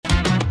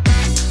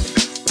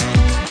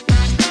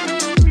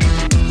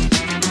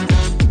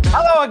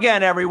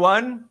again,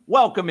 everyone.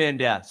 Welcome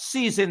into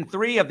Season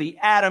 3 of the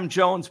Adam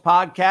Jones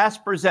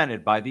podcast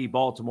presented by the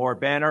Baltimore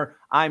Banner.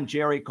 I'm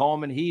Jerry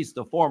Coleman. He's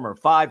the former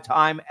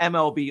 5-time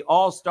MLB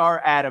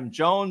All-Star Adam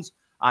Jones.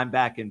 I'm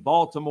back in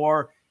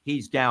Baltimore.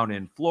 He's down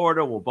in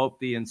Florida. We'll both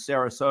be in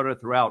Sarasota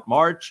throughout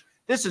March.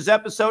 This is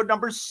episode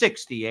number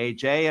 60,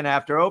 AJ. And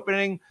after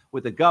opening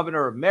with the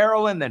governor of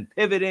Maryland, then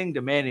pivoting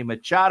to Manny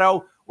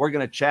Machado, we're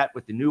going to chat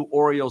with the new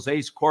Orioles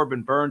ace,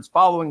 Corbin Burnes.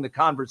 Following the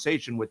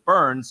conversation with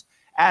Burnes,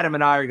 Adam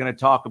and I are going to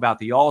talk about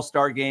the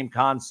All-Star game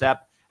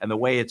concept and the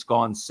way it's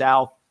gone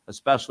south,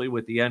 especially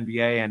with the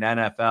NBA and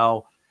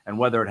NFL, and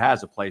whether it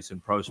has a place in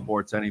pro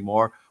sports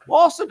anymore. We'll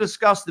also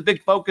discuss the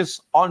big focus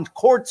on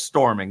court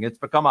storming. It's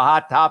become a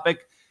hot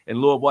topic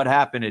in lieu of what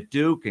happened at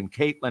Duke and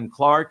Caitlin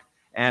Clark.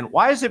 And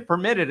why is it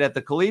permitted at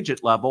the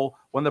collegiate level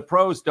when the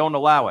pros don't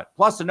allow it?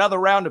 Plus, another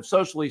round of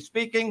Socially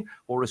Speaking.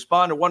 We'll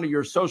respond to one of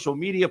your social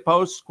media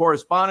posts,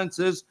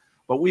 correspondences.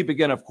 But we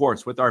begin, of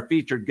course, with our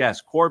featured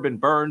guest, Corbin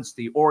Burnes,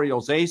 the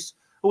Orioles ace,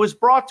 who is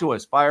brought to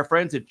us by our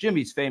friends at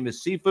Jimmy's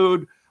Famous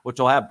Seafood, which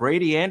will have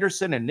Brady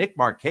Anderson and Nick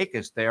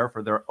Markakis there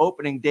for their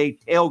opening day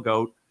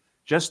tailgate.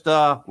 Just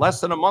less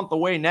than a month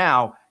away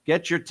now.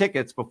 Get your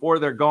tickets before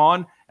they're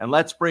gone. And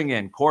let's bring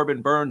in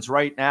Corbin Burnes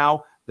right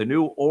now, the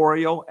new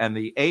Oriole and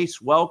the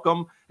ace.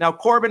 Welcome. Now,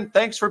 Corbin,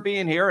 thanks for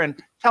being here.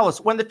 And tell us,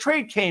 when the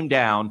trade came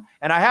down,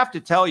 and I have to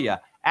tell you,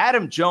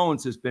 Adam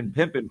Jones has been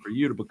pimping for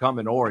you to become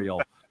an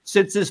Oriole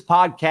since this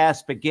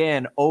podcast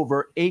began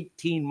over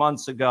 18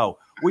 months ago.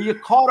 Were you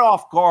caught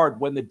off guard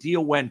when the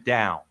deal went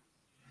down?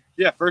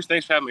 Yeah, first,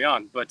 thanks for having me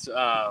on. But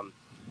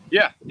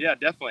yeah,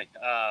 definitely.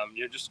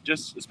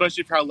 Just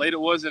especially for how late it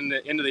was in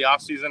the end of the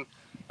off season.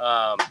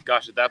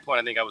 Gosh, at that point,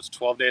 I think I was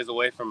 12 days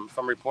away from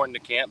reporting to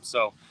camp.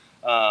 So,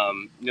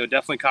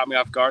 definitely caught me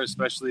off guard,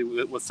 especially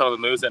with some of the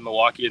moves that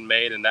Milwaukee had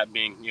made, and that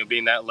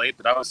being that late.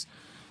 But I was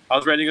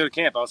ready to go to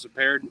camp. I was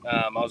prepared.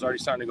 I was already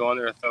starting to go in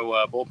there to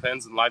throw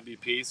bullpens and live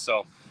BPs.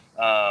 So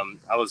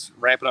I was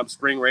ramping up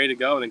spring, ready to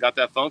go, and then got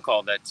that phone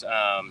call that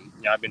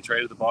I've been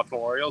traded to the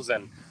Baltimore Orioles.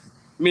 And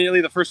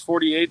immediately the first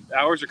 48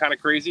 hours are kind of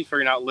crazy,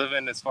 figuring out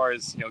living as far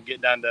as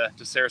getting down to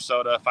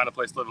Sarasota, find a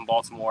place to live in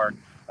Baltimore,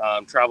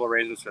 travel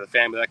arrangements for the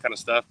family, that kind of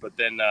stuff. But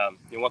then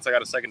once I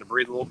got a second to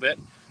breathe a little bit,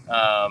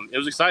 it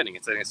was exciting.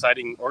 It's an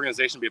exciting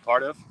organization to be a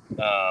part of.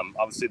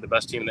 Obviously, the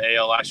best team in the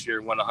AL last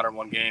year, won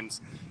 101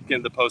 games, get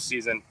into the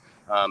postseason.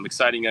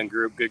 Exciting young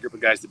group, good group of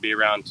guys to be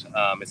around.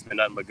 It's been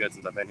nothing but good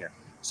since I've been here.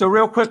 So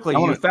real quickly,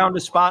 you found a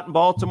spot in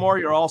Baltimore.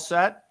 You're all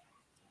set?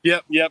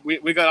 Yep.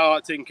 We got all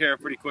that taken care of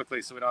pretty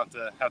quickly, so we don't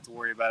have to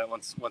worry about it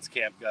once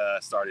camp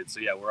started. So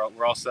yeah,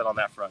 we're all set on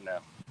that front now.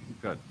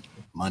 Good.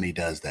 Money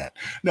does that.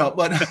 No,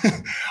 but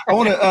I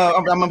want to.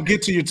 I'm going to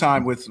get to your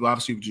time with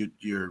obviously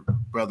your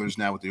brothers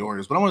now with the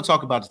Orioles, but I want to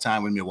talk about the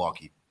time in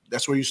Milwaukee.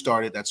 That's where you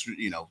started. That's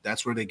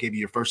where they gave you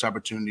your first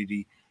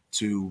opportunity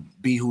to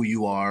be who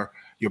you are.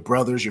 Your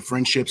brothers, your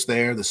friendships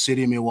there, the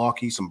city of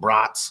Milwaukee, some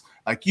brats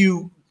like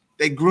you.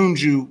 They groomed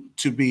you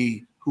to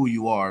be who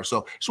you are.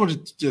 So just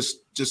wanted to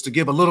just to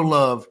give a little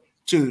love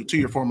to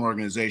your former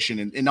organization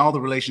and all the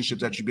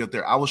relationships that you built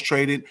there. I was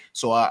traded,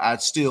 so I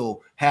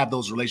still have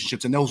those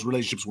relationships, and those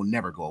relationships will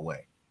never go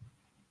away.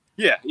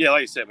 Yeah,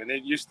 like you said, I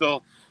mean, you're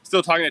still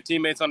talking to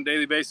teammates on a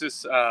daily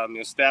basis.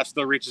 Staff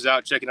still reaches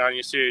out, checking on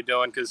you, see how you're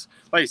doing. Because,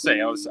 like you say,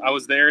 I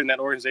was there in that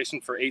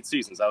organization for 8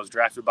 seasons. I was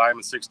drafted by them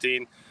in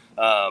 16.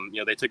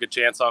 They took a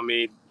chance on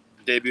me.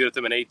 Debuted with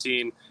them in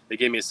 18. They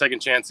gave me a second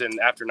chance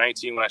after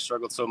 19 when I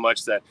struggled so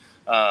much that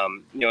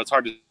it's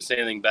hard to say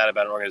anything bad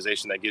about an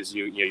organization that gives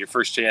you your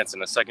first chance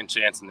and a second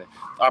chance and the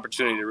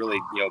opportunity to really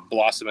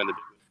blossom into.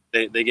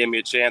 They gave me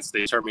a chance.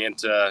 They turned me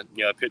into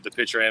the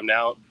pitcher I am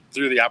now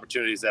through the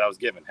opportunities that I was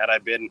given. Had I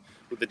been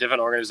with a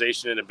different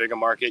organization in a bigger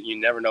market, you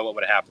never know what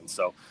would have happened.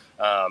 So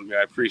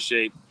I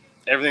appreciate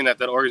everything that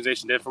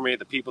organization did for me.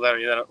 The people that are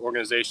in that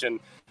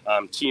organization,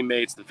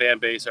 teammates, the fan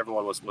base,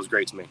 everyone was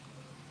great to me.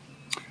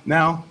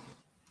 Now,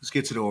 let's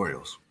get to the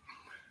Orioles.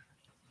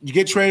 You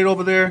get traded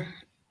over there.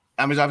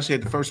 I mean, obviously,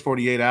 at the first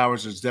 48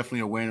 hours, there's definitely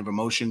a wave of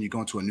emotion. You're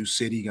going to a new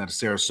city. You got to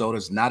Sarasota.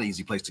 It's not an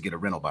easy place to get a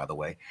rental, by the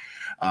way.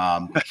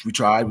 We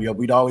tried.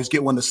 We'd always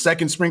get one the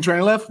second spring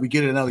training left. We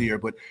get it another year.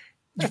 But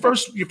your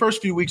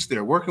first few weeks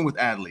there, working with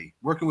Adley,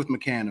 working with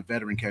McCann, a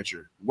veteran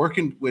catcher,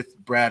 working with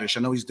Bradish.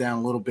 I know he's down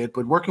a little bit,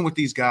 but working with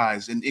these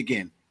guys. And,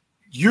 again,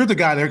 you're the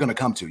guy they're going to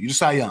come to. You're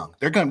Cy Young.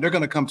 They're going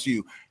to come to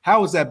you.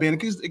 How has that been?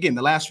 Because, again,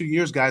 the last few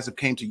years, guys have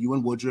came to you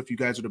and Woodruff. You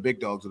guys are the big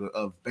dogs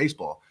of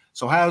baseball.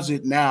 So how is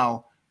it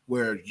now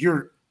where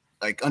you're,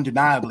 like,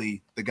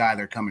 undeniably the guy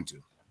they're coming to?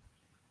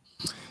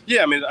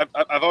 Yeah, I mean,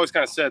 I've always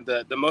kind of said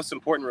that the most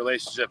important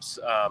relationships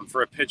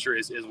for a pitcher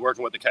is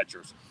working with the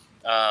catchers.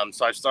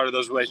 So I've started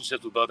those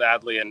relationships with both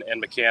Adley and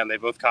McCann. They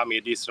both caught me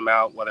a decent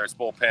amount, whether it's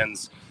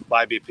bullpens,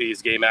 live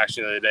BPs, game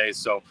action the other day.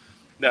 So,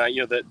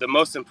 the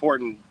most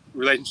important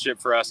relationship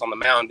for us on the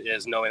mound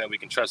is knowing that we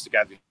can trust the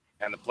guy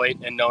behind the plate,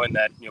 and knowing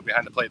that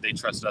behind the plate they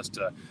trust us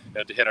to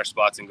hit our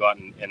spots and go out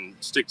and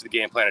stick to the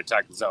game plan and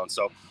attack the zone.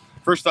 So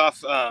first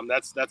off,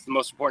 that's the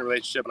most important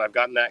relationship, and I've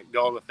gotten that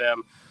going with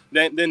them.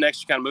 then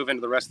next you kind of move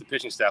into the rest of the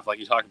pitching staff, like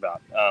you talked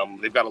about.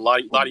 They've got a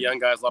lot of young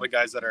guys, a lot of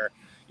guys that are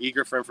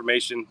eager for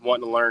information,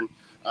 wanting to learn.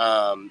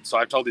 So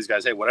I've told these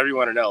guys, hey, whatever you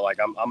want to know, like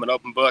I'm an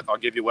open book. I'll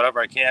give you whatever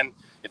I can.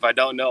 If I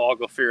don't know, I'll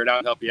go figure it out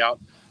and help you out.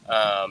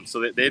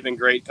 So they've been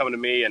great coming to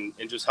me and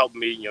just helping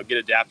me, get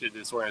adapted to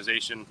this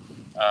organization.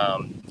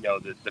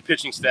 The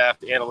pitching staff,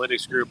 the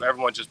analytics group,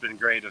 everyone's just been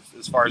great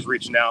as far as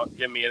reaching out,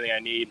 giving me anything I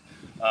need.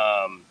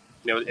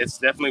 It's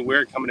definitely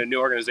weird coming to a new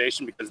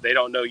organization because they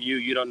don't know you,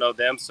 you don't know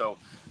them. So,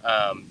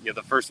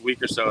 the first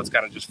week or so, it's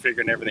kind of just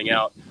figuring everything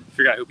out,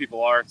 figure out who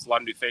people are. It's a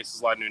lot of new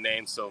faces, a lot of new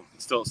names. So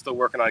still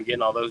working on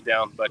getting all those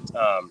down. But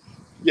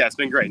it's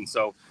been great. And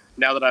so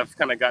now that I've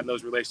kind of gotten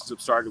those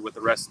relationships started with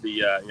the rest of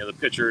the the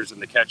pitchers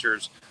and the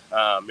catchers,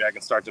 I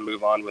can start to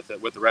move on with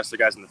the rest of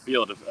the guys in the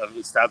field of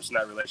establishing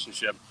that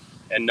relationship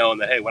and knowing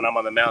that, hey, when I'm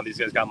on the mound, these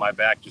guys got my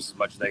back just as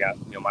much as they got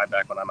my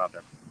back when I'm out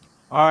there.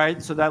 All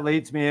right, so that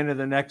leads me into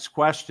the next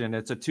question.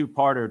 It's a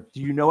two-parter.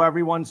 Do you know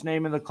everyone's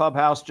name in the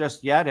clubhouse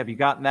just yet? Have you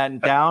gotten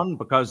that down?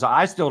 Because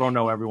I still don't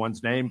know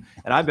everyone's name,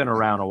 and I've been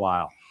around a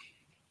while.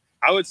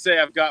 I would say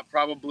I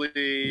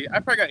probably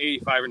got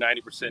 85 or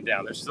 90%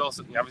 down. There's still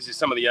obviously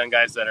some of the young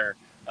guys that are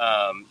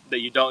that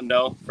you don't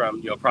know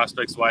from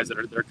prospects wise that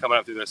are coming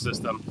up through their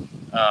system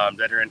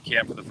that are in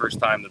camp for the first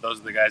time. Those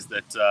are the guys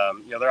that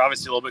they're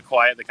obviously a little bit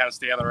quiet. They kind of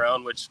stay on their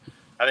own, which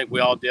I think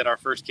we all did our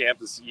first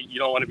camp. Is you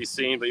don't want to be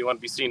seen, but you want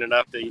to be seen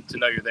enough to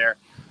know you're there.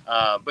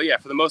 But yeah,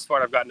 for the most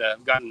part, I've gotten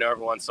to know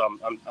everyone. So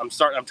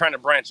I'm trying to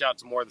branch out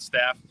to more of the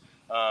staff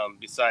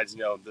besides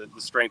the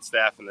strength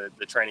staff and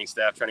the training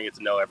staff, trying to get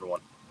to know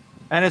everyone.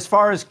 And as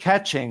far as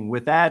catching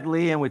with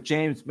Adley and with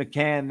James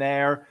McCann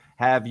there,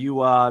 have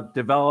you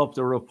developed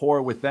a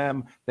rapport with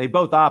them? They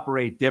both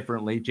operate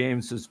differently.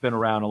 James has been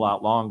around a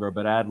lot longer,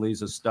 but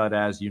Adley's a stud,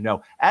 as you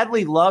know.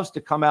 Adley loves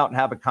to come out and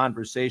have a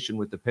conversation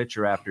with the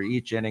pitcher after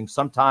each inning.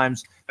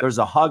 Sometimes there's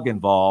a hug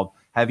involved.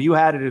 Have you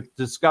had a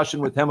discussion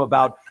with him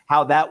about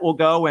how that will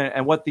go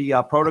and what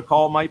the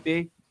protocol might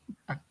be?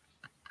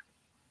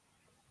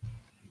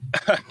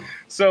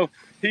 So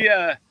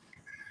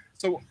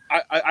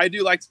I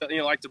do like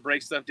to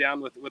break stuff down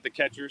with the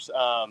catchers.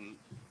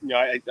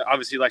 I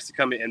obviously likes to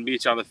come in and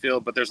meet you on the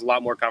field, but there's a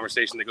lot more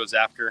conversation that goes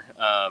after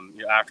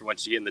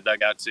once you get in the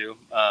dugout too.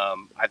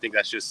 I think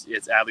that's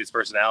it's Adley's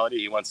personality.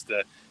 He wants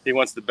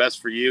the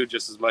best for you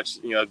just as much,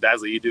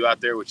 as you do out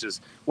there, which is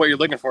what you're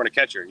looking for in a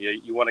catcher.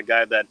 You want a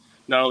guy that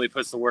not only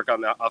puts the work on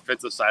the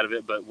offensive side of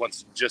it, but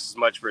wants just as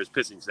much for his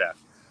pitching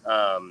staff.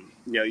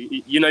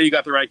 You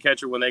got the right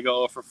catcher when they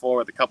go 0 for 4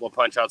 with a couple of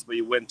punch outs, but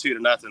you win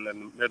 2-0,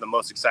 then they're the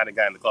most exciting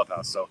guy in the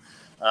clubhouse. So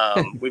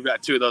we've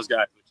got two of those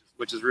guys,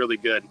 which is really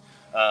good.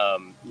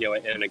 And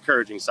an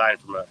encouraging sign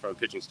from a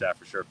pitching staff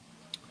for sure.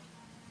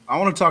 I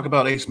want to talk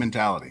about ace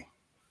mentality.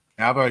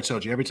 Now, I've already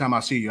told you, every time I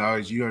see you,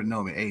 you already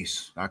know me,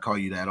 ace. I call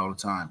you that all the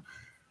time.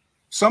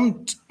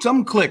 Some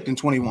clicked in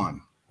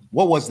 21.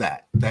 What was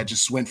that? That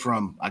just went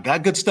from, I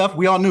got good stuff.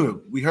 We all knew it.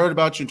 We heard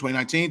about you in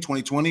 2019,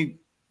 2020.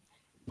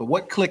 But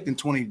what clicked in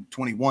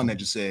 2021 that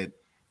just said,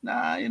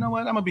 nah, you know what?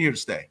 I'm going to be here to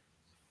stay.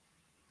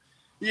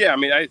 Yeah, I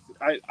mean,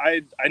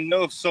 I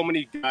know of so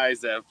many guys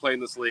that have played in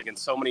this league and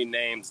so many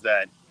names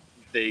that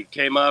they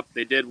came up,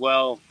 they did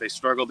well, they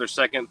struggled their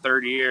second,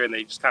 third year, and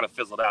they just kind of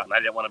fizzled out. And I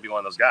didn't want to be one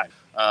of those guys.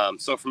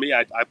 So for me,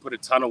 I put a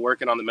ton of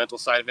work in on the mental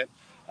side of it.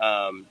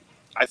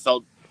 I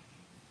felt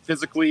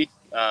physically,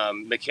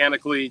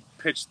 mechanically,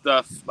 pitch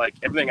stuff, like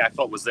everything I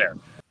felt was there.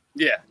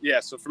 Yeah.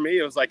 So for me,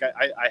 it was like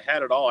I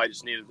had it all. I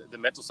just needed the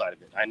mental side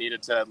of it. I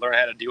needed to learn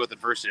how to deal with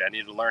adversity. I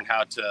needed to learn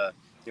how to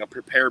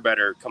prepare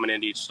better coming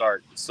into each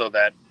start so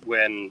that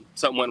when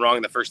something went wrong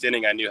in the first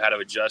inning, I knew how to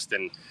adjust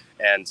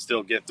and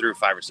still get through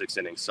 5 or 6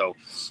 innings. So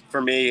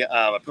for me,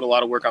 I put a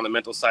lot of work on the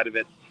mental side of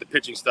it. The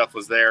pitching stuff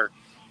was there.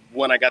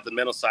 When I got the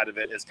mental side of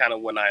it, it's kind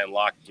of when I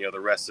unlocked, the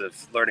rest of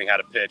learning how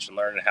to pitch and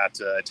learning how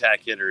to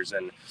attack hitters.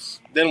 And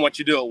then once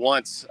you do it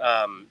once,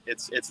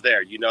 it's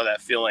there.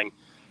 That feeling.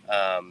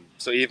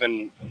 So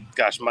even,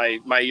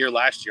 my year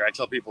last year, I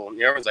tell people,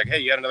 everyone's like, hey,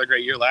 you had another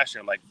great year last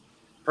year. I'm like,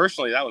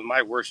 personally, that was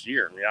my worst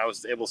year. I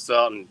was able to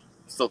sell and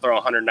still throw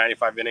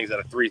 195 innings at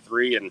a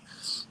 3.3, and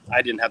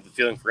I didn't have the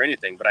feeling for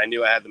anything. But I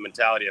knew I had the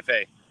mentality of,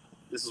 hey,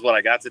 this is what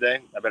I got today.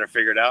 I better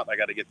figure it out. I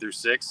got to get through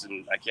 6,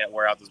 and I can't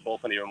wear out this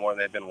bullpen even more than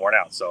they've been worn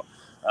out. So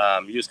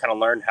you just kind of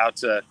learn how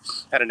to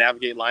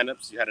navigate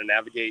lineups. You had to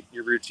navigate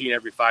your routine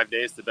every 5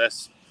 days to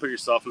best put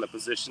yourself in the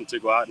position to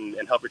go out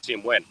and help your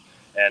team win.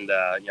 And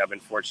I've been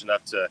fortunate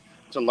enough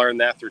to learn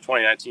that through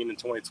 2019 and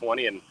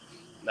 2020, and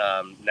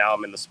now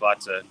I'm in the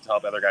spot to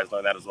help other guys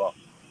learn that as well.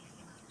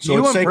 So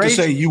it's safe to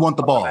say you want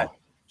the ball.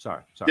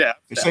 Sorry. Yeah,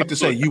 it's safe to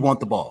say you want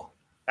the ball.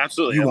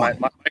 Absolutely.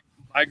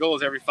 My goal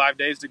is every 5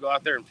 days to go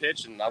out there and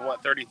pitch, and I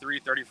want 33,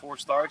 34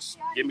 starts.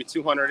 Give me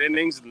 200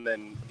 innings, and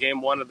then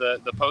game 1 of the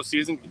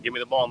postseason, give me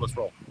the ball and let's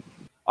roll.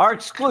 Our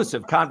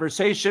exclusive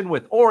conversation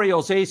with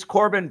Orioles ace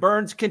Corbin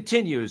Burnes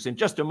continues in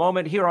just a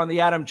moment here on the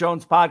Adam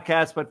Jones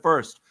podcast. But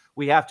first,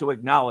 we have to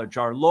acknowledge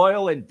our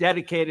loyal and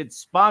dedicated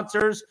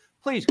sponsors,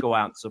 Please go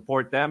out and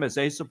support them as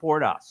they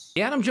support us.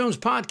 The Adam Jones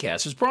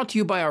Podcast is brought to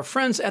you by our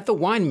friends at the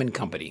Weinman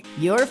Company.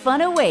 Your fun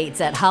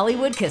awaits at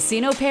Hollywood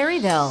Casino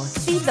Perryville.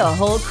 Feed the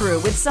whole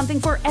crew with something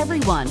for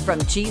everyone, from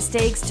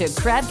cheesesteaks to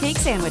crab cake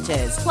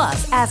sandwiches.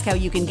 Plus, ask how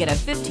you can get a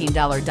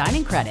 $15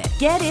 dining credit.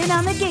 Get in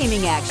on the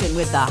gaming action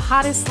with the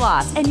hottest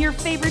slots and your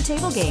favorite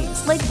table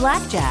games like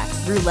blackjack,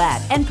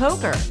 roulette, and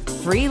poker.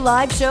 Free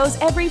live shows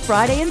every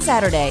Friday and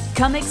Saturday.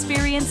 Come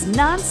experience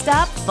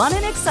non-stop fun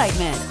and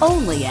excitement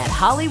only at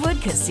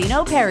Hollywood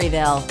Casino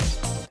Perryville.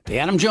 The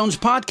Adam Jones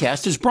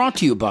Podcast is brought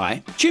to you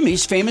by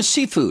Jimmy's Famous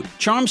Seafood,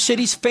 Charm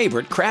City's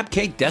favorite crab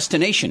cake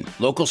destination.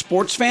 Local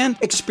sports fan,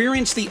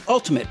 experience the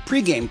ultimate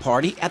pregame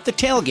party at the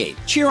tailgate.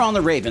 Cheer on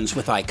the Ravens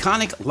with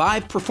iconic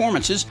live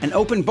performances, an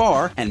open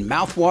bar, and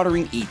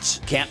mouth-watering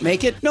eats. Can't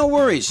make it? No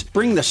worries.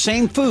 Bring the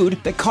same food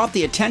that caught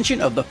the attention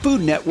of the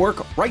Food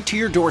Network right to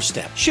your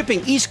doorstep.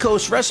 Shipping East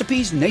Coast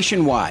recipes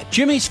nationwide.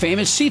 Jimmy's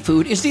Famous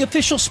Seafood is the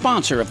official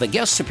sponsor of the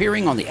guests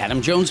appearing on the Adam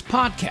Jones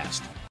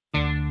Podcast.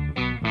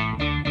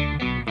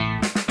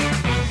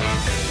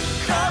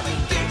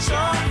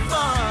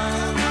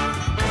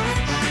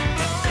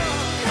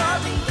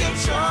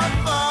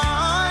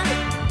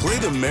 Play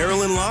the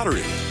Maryland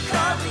Lottery.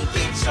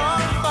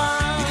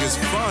 Because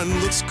fun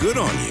looks good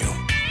on you.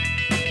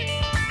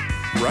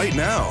 Right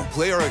now,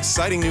 play our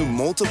exciting new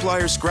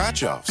multiplier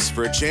scratch-offs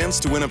for a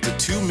chance to win up to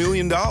 $2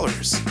 million. Come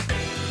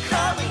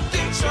and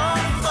get your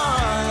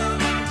fun.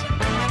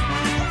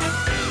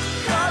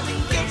 Come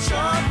and get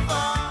your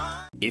fun.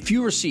 If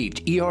you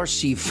received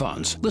ERC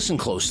funds, listen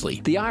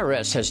closely. The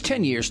IRS has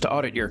 10 years to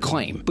audit your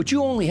claim, but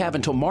you only have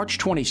until March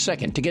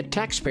 22nd to get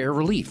taxpayer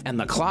relief, and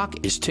the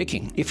clock is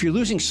ticking. If you're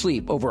losing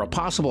sleep over a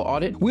possible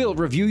audit, we'll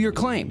review your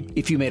claim.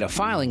 If you made a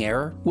filing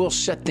error, we'll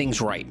set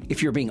things right.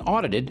 If you're being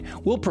audited,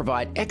 we'll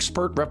provide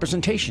expert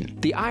representation.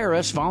 The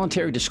IRS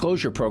Voluntary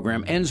Disclosure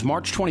Program ends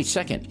March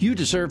 22nd. You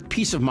deserve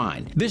peace of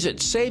mind. Visit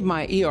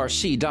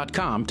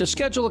SaveMyERC.com to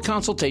schedule a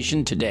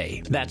consultation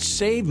today. That's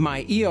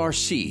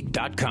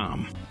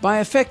SaveMyERC.com. By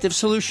Effective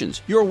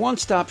Solutions, your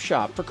one-stop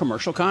shop for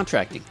commercial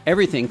contracting.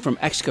 Everything from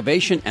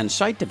excavation and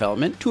site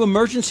development to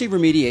emergency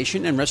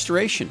remediation and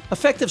restoration.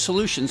 Effective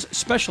Solutions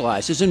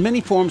specializes in many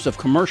forms of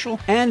commercial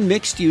and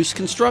mixed-use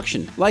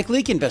construction, like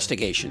leak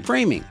investigation,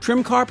 framing,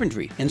 trim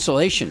carpentry,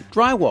 insulation,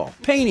 drywall,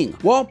 painting,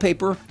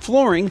 wallpaper,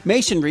 flooring,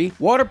 masonry,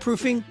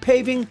 waterproofing,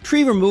 paving,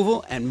 tree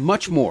removal, and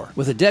much more.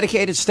 With a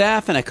dedicated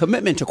staff and a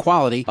commitment to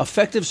quality,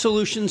 Effective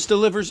Solutions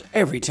delivers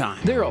every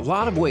time. There are a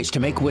lot of ways to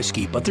make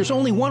whiskey, but there's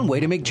only one way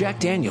to make Jack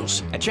Daniels.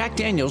 At Jack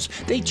Daniels,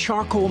 they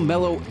charcoal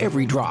mellow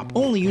every drop,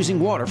 only using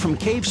water from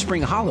Cave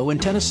Spring Hollow in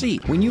Tennessee.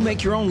 When you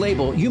make your own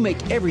label, you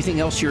make everything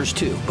else yours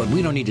too. But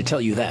we don't need to tell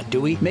you that, do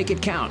we? Make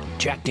it count.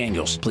 Jack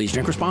Daniels. Please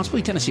drink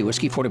responsibly. Tennessee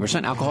whiskey,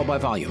 40% alcohol by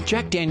volume.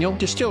 Jack Daniel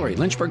Distillery,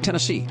 Lynchburg,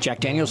 Tennessee.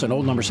 Jack Daniels and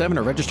Old No. 7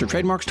 are registered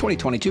trademarks.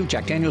 2022.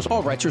 Jack Daniels.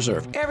 All rights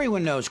reserved.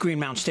 Everyone knows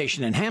Greenmount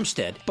Station in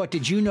Hampstead, but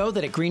did you know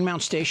that at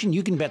Greenmount Station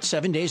you can bet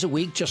 7 days a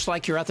week just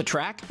like you're at the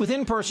track? With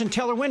in-person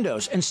teller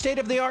windows and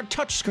state-of-the-art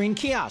touchscreen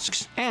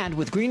kiosks. And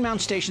with Greenmount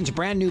Station's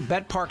brand new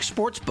Bet Park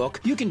Sportsbook,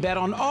 you can bet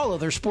on all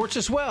other sports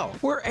as well,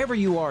 wherever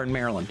you are in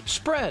Maryland.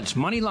 Spreads,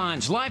 money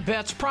lines, live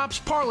bets,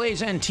 props,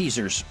 parlays, and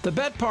teasers. The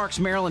Bet Parks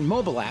Maryland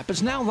mobile app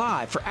is now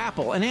live for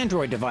Apple and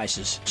Android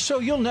devices,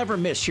 so you'll never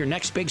miss your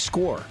next big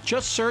score.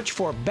 Just search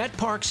for Bet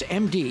Parks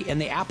MD in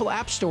the Apple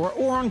App Store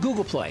or on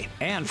Google Play.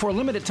 And for a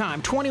limited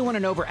time, 21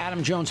 and over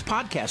Adam Jones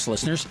podcast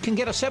listeners can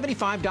get a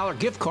 $75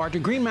 gift card to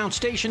Greenmount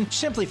Station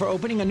simply for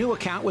opening a new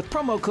account with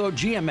promo code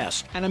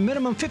GMS and a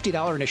minimum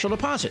 $50 initial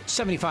deposit.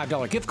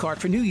 $75 gift card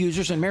for new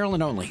users in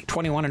Maryland only.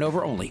 21 and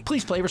over only.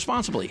 Please play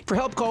responsibly. For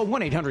help, call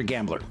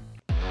 1-800-GAMBLER.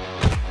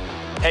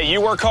 Hey,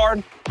 you work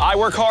hard, I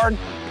work hard,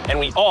 and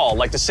we all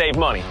like to save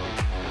money.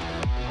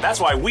 That's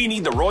why we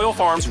need the Royal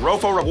Farms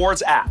ROFO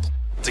Rewards app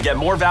to get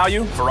more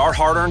value for our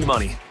hard-earned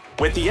money.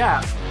 With the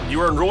app,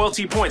 you earn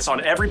royalty points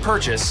on every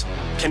purchase,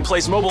 can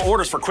place mobile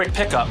orders for quick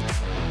pickup,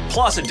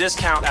 plus a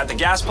discount at the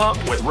gas pump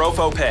with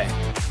ROFO Pay.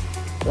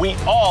 We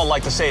all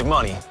like to save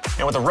money,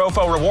 and with the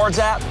ROFO Rewards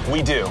app,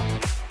 we do.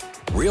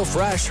 Real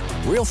fresh,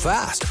 real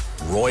fast.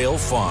 Royal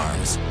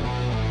Farms.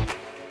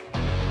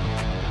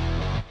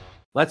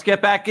 Let's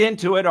get back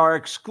into it. Our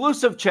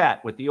exclusive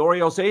chat with the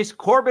Orioles ace,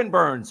 Corbin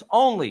Burnes,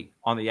 only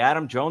on the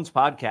Adam Jones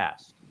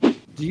Podcast.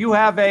 Do you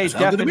have a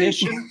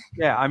definition?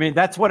 Yeah, I mean,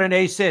 that's what an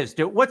ace is.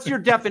 What's your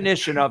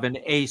definition of an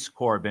ace,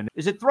 Corbin?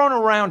 Is it thrown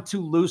around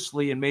too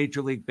loosely in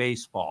Major League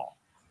Baseball?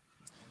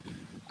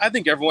 I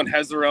think everyone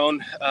has their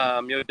own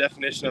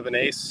definition of an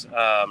ace.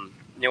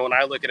 When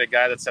I look at a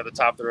guy that's at the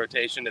top of the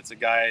rotation, it's a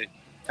guy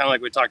kind of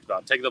like we talked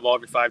about, taking the ball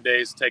every 5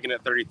 days, taking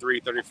it 33,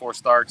 34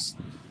 starts,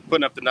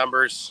 putting up the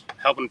numbers,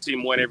 helping the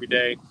team win every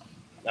day.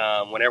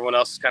 When everyone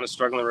else is kind of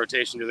struggling in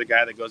rotation, you're the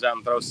guy that goes out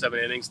and throws 7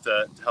 innings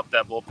to help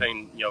that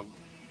bullpen,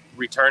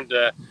 return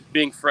to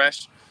being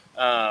fresh.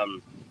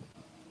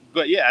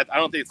 But yeah, I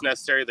don't think it's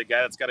necessary the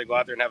guy that's got to go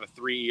out there and have a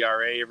 3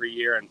 ERA every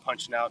year and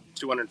punching out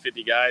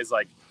 250 guys.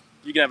 Like,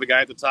 you can have a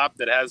guy at the top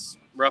that has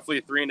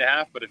roughly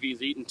 3.5, but if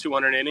he's eating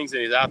 200 innings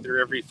and he's out there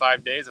every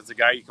 5 days, that's a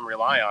guy you can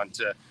rely on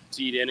to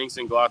eat innings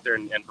and go out there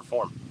and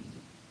perform.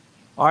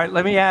 All right,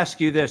 let me ask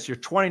you this. You're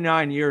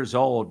 29 years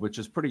old, which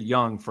is pretty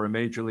young for a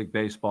Major League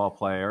Baseball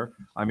player.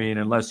 I mean,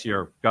 unless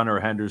you're Gunnar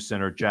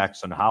Henderson or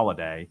Jackson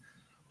Holliday.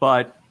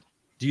 But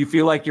do you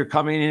feel like you're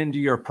coming into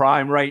your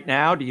prime right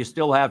now? Do you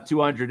still have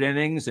 200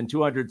 innings and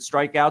 200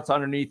 strikeouts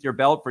underneath your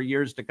belt for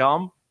years to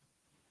come?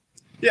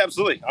 Yeah,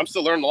 absolutely. I'm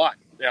still learning a lot.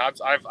 Yeah,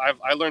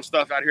 I learn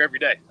stuff out here every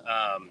day.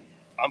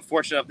 I'm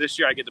fortunate enough this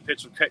year I get to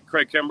pitch with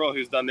Craig Kimbrell,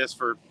 who's done this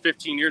for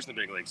 15 years in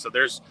the big league. So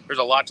there's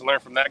a lot to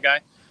learn from that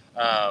guy.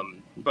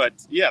 But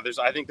yeah,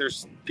 I think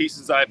there's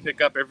pieces I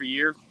pick up every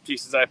year,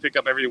 pieces I pick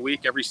up every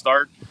week, every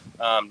start,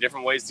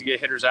 different ways to get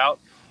hitters out.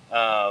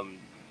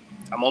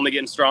 I'm only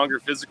getting stronger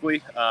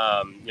physically.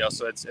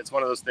 So it's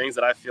one of those things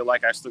that I feel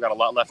like I still got a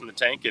lot left in the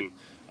tank. And,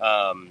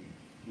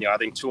 I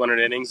think 200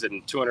 innings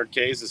and 200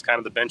 Ks is kind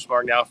of the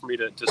benchmark now for me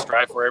to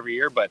strive for every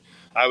year. But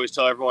I always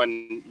tell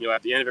everyone,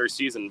 at the end of every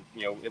season,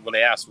 when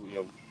they ask,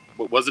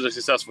 was it a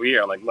successful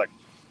year? I'm like, look,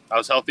 I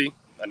was healthy.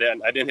 I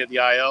didn't hit the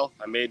IL.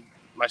 I made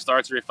my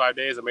starts every 5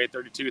 days. I made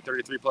 32,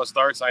 33 plus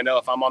starts. I know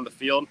if I'm on the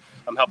field,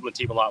 I'm helping the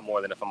team a lot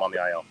more than if I'm on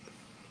the IL.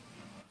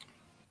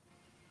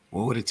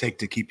 What would it take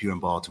to keep you in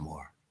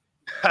Baltimore?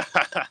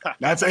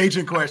 That's an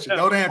ancient question.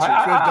 Don't answer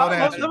it. Chris, don't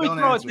answer it. Let me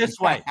throw it this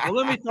way.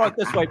 Let me throw it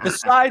this way.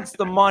 Besides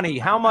the money,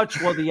 how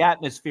much will the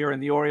atmosphere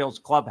in the Orioles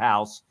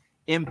clubhouse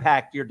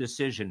impact your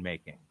decision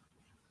making?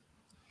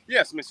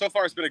 Yes, I mean, so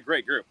far it's been a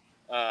great group.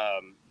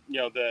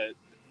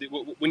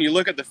 When you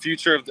look at the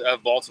future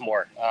of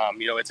Baltimore,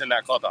 it's in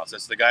that clubhouse.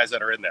 It's the guys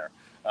that are in there.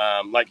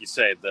 Like you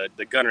say,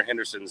 the Gunnar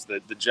Hendersons, the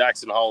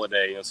Jackson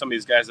Holliday, some of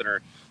these guys that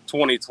are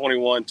 20,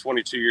 21,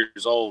 22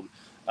 years old,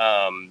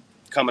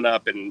 coming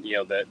up, and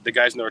the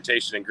guys in the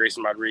rotation, and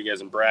Grayson Rodriguez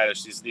and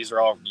Bradish, these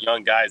are all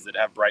young guys that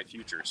have bright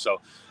futures.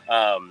 So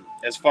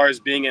as far as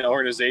being an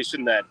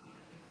organization that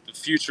the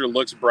future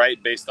looks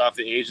bright based off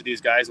the age of these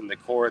guys and the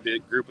core of the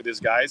group of these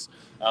guys,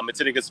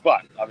 it's in a good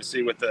spot.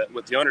 Obviously with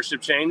the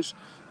ownership change,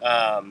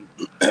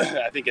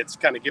 I think it's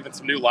kind of given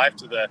some new life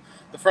to the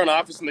front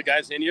office and the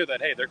guys in here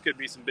that, hey, there could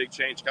be some big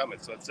change coming.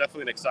 So it's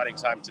definitely an exciting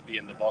time to be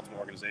in the Baltimore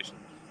organization.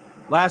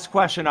 Last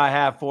question I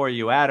have for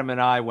you. Adam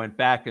and I went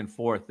back and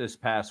forth this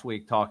past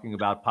week talking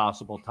about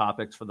possible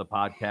topics for the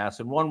podcast,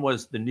 and one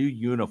was the new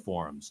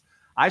uniforms.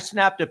 I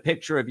snapped a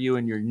picture of you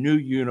in your new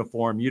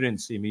uniform. You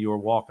didn't see me. You were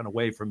walking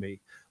away from me,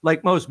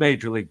 like most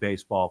Major League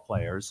Baseball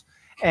players.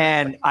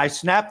 And I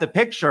snapped the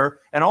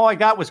picture, and all I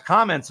got was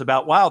comments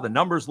about, wow, the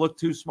numbers look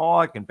too small.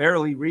 I can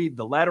barely read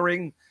the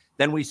lettering.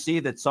 Then we see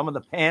that some of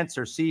the pants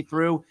are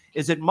see-through.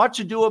 Is it much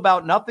ado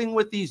about nothing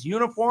with these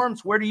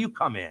uniforms? Where do you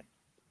come in?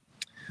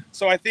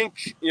 So I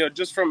think,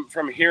 just from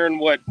hearing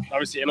what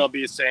obviously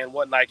MLB is saying,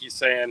 what Nike's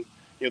saying,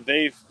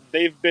 they've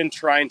been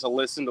trying to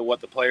listen to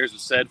what the players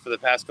have said for the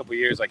past couple of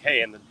years. Like,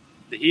 hey, in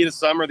the heat of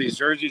summer, these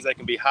jerseys, they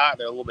can be hot.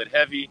 They're a little bit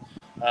heavy.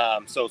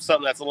 So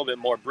something that's a little bit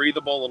more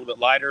breathable, a little bit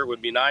lighter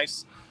would be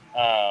nice.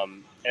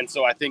 And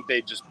so I think they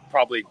just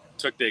probably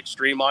took the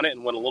extreme on it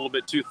and went a little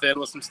bit too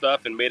thin with some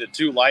stuff and made it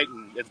too light.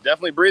 And it's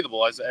definitely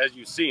breathable, as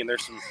you've seen.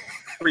 There's some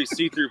pretty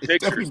see-through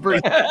pictures.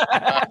 But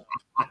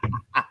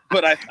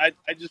I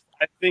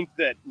think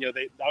that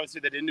they obviously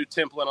they didn't do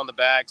template on the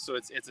back, so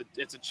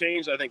it's a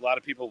change I think a lot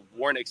of people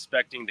weren't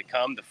expecting to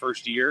come the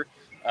first year.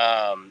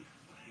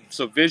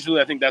 So visually,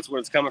 I think that's where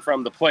it's coming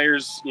from. The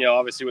players,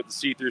 obviously with the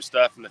see-through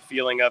stuff and the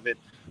feeling of it,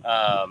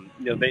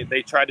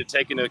 they tried to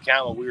take into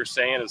account what we were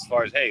saying as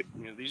far as, hey,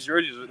 these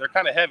jerseys, they're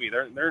kind of heavy,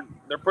 they're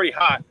pretty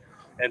hot,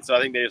 and so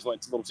I think they just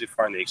went a little too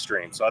far in the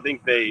extreme. So I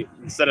think they,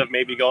 instead of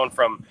maybe going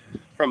from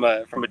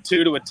a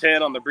 2 to a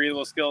 10 on the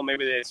breathable scale,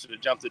 maybe they should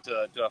have jumped it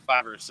to a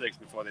 5 or a 6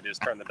 before they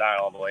just turned the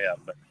dial all the way up.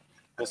 But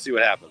we'll see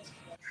what happens.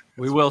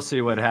 We will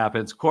see what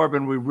happens.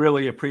 Corbin, we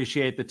really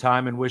appreciate the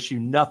time and wish you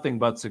nothing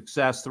but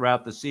success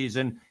throughout the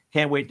season.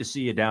 Can't wait to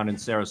see you down in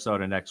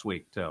Sarasota next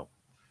week, too.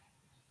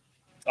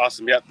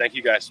 Awesome. Yep. Thank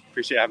you, guys.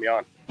 Appreciate having me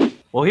on.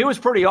 Well, he was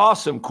pretty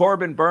awesome.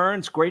 Corbin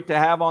Burnes, great to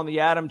have on the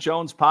Adam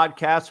Jones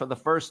podcast for the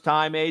first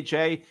time,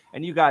 AJ.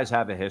 And you guys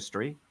have a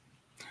history.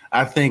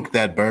 I think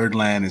that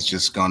Birdland is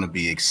just going to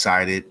be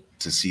excited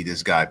to see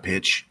this guy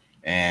pitch,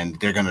 and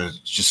they're going to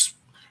just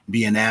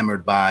be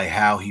enamored by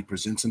how he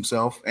presents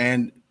himself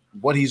and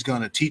what he's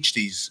going to teach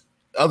these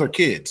other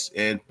kids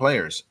and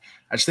players.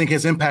 I just think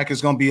his impact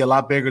is going to be a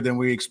lot bigger than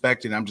we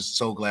expected. I'm just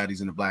so glad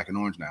he's in the black and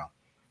orange now.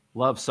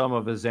 Love some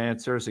of his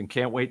answers and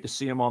can't wait to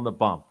see him on the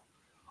bump.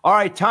 All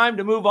right, time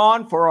to move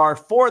on for our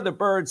For the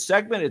Birds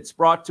segment. It's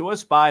brought to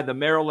us by the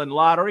Maryland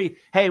Lottery.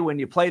 Hey, when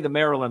you play the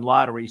Maryland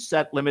Lottery,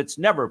 set limits,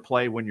 never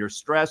play when you're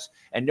stressed,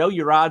 and know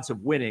your odds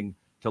of winning.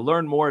 To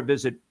learn more,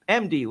 visit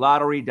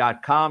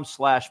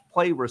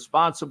mdlottery.com/play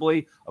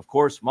responsibly. Of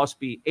course, must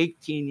be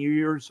 18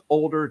 years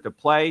older to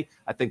play.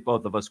 I think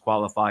both of us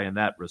qualify in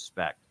that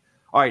respect.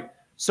 All right,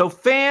 so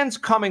fans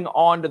coming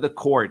onto the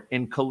court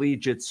in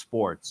collegiate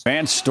sports.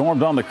 Fans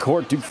stormed on the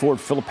court. Duke Ford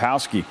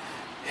Filipowski.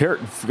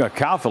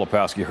 Kyle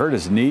Filipowski hurt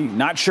his knee.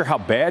 Not sure how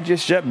bad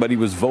just yet, but he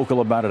was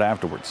vocal about it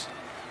afterwards.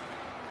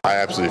 I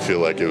absolutely feel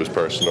like it was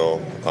personal,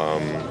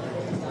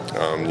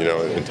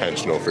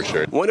 intentional for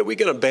sure. When are we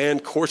going to ban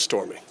court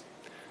storming?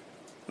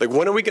 Like,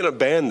 when are we going to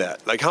ban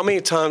that? Like, how many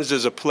times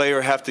does a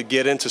player have to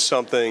get into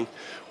something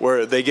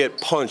where they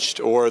get punched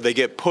or they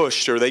get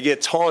pushed or they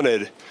get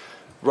taunted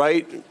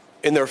right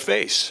in their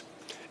face?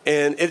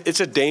 And it's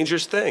a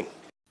dangerous thing.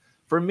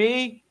 For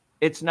me,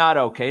 it's not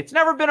okay. It's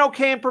never been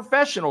okay in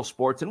professional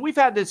sports. And we've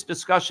had this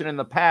discussion in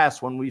the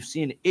past when we've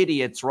seen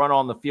idiots run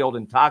on the field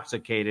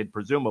intoxicated,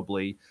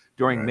 presumably,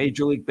 during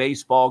Major League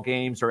Baseball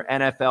games or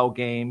NFL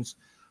games.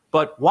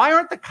 But why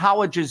aren't the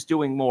colleges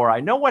doing more? I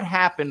know what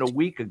happened a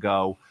week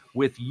ago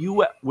with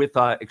LSU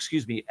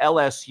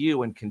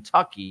and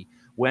Kentucky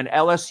when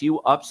LSU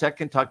upset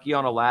Kentucky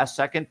on a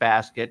last-second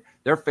basket.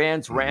 Their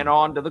fans ran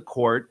onto the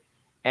court,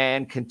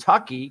 and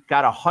Kentucky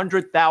got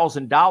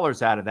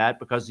 $100,000 out of that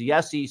because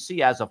the SEC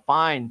has a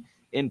fine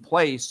in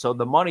place, so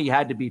the money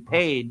had to be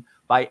paid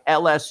by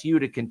LSU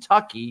to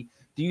Kentucky.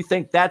 Do you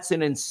think that's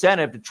an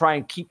incentive to try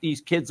and keep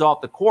these kids off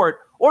the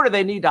court, or do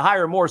they need to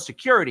hire more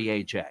security,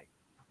 AJ?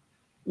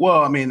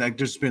 Well, I mean, like,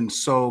 there's been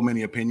so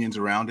many opinions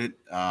around it.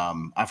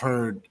 I've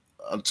heard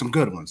some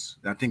good ones.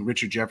 I think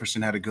Richard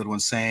Jefferson had a good one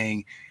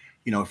saying,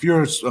 if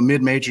you're a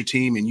mid-major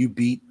team and you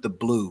beat the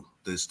blue,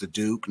 the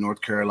Duke,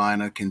 North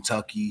Carolina,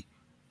 Kentucky,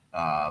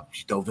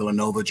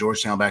 Villanova,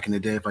 Georgetown back in the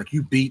day, if like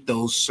you beat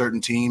those certain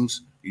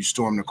teams, you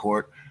storm the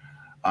court.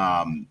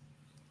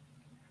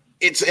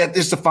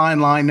 It's a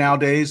fine line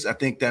nowadays. I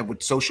think that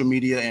with social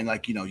media and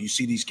you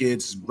see these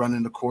kids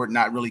running the court,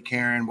 not really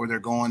caring where they're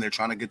going. They're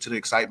trying to get to the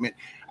excitement.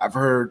 I've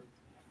heard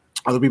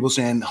other people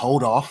saying,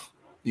 hold off,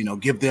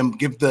 give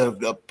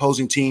the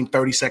opposing team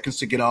 30 seconds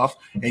to get off.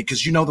 And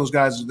because, those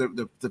guys,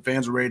 the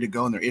fans are ready to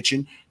go and they're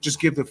itching. Just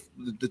give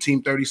the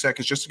team 30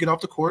 seconds just to get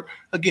off the court.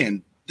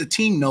 Again, the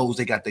team knows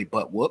they got their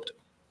butt whooped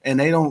and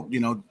they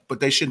don't, but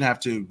they shouldn't have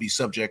to be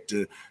subject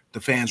to the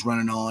fans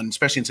running on,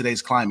 especially in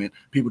today's climate,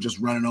 people just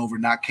running over,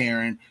 not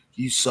caring,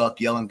 you suck,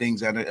 yelling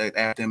things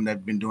at them that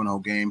have been doing the whole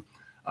game.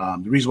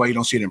 The reason why you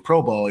don't see it in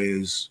pro ball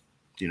is,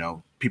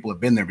 people have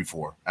been there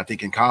before. I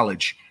think in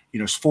college,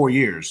 it's 4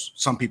 years,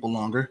 some people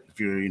longer if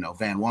you're,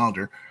 Van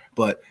Wilder,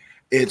 but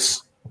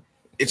it's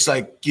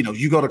like,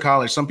 you go to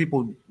college, some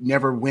people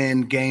never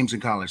win games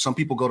in college. Some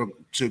people go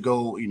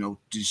to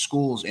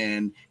schools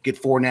and get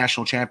 4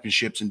 national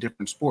championships in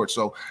different sports.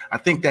 So I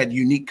think that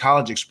unique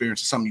college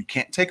experience is something you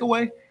can't take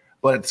away.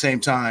 But at the same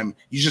time,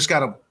 you just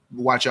got to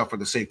watch out for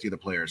the safety of the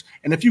players.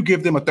 And if you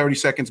give them a 30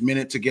 seconds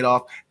minute to get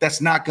off,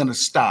 that's not going to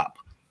stop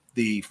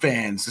the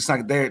fans. That's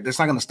not going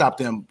to stop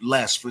them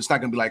less. It's not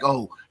going to be like,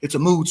 oh, it's a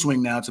mood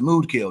swing now. It's a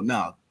mood kill.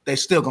 No, they're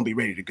still going to be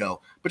ready to go.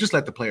 But just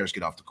let the players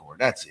get off the court.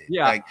 That's it.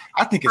 Yeah,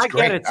 I think it's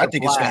great. I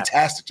think it's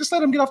fantastic. Just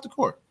let them get off the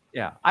court.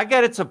 Yeah, I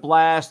get it's a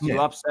blast. You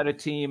upset a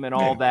team and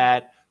all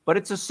that. But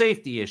it's a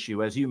safety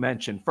issue, as you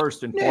mentioned,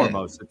 first and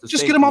foremost.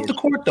 Just get them off the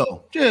court,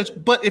 though.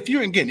 But if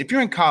you're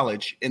in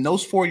college and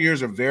those 4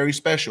 years are very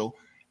special,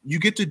 you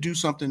get to do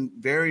something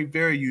very,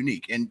 very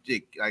unique. And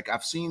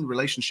I've seen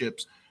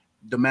relationships,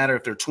 no matter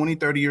if they're 20,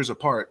 30 years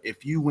apart,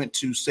 if you went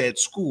to said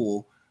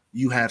school,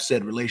 you have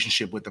said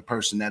relationship with the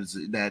person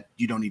that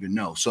you don't even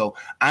know. So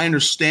I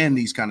understand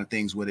these kind of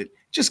things with it.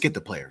 Just get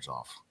the players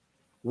off.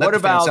 What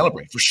about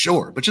celebrate for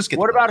sure? But just get.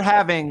 What about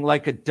having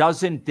like a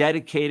dozen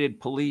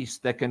dedicated police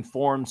that can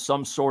form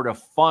some sort of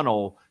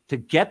funnel to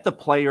get the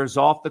players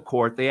off the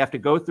court? They have to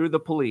go through the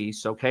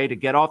police, to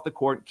get off the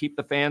court, keep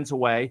the fans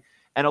away,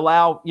 and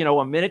allow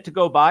a minute to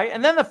go by,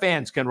 and then the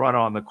fans can run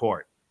on the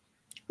court.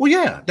 Well,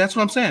 yeah, that's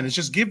what I'm saying. It's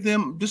just give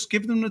them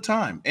the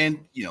time, and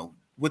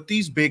with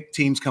these big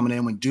teams coming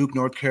in, when Duke,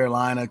 North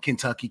Carolina,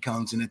 Kentucky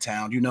comes into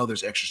town,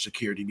 there's extra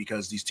security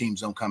because these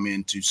teams don't come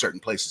into certain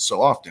places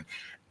so often.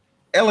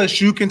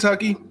 LSU,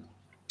 Kentucky,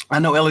 I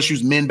know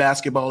LSU's men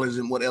basketball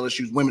isn't what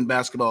LSU's women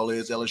basketball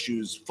is.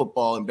 LSU's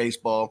football and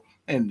baseball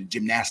and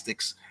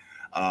gymnastics.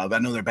 I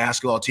know their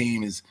basketball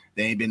team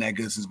they ain't been that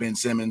good since Ben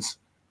Simmons.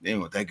 They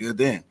weren't that good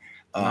then.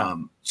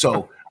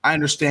 So I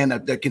understand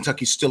that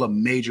Kentucky's still a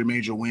major,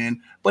 major win,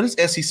 but it's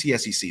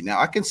SEC. Now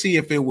I can see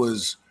if it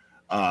was,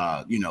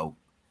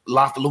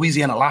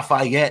 Louisiana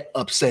Lafayette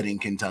upsetting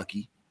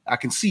Kentucky. I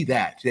can see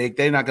that.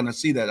 They're not going to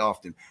see that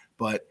often,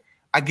 but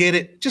I get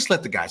it. Just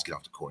let the guys get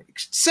off the court.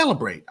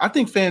 Celebrate. I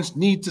think fans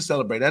need to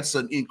celebrate. That's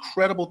an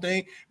incredible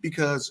thing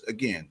because,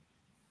 again,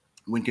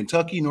 when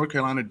Kentucky, North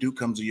Carolina, Duke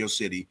comes to your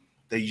city,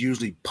 they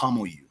usually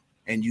pummel you.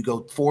 And you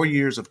go 4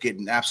 years of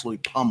getting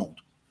absolutely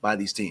pummeled by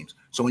these teams.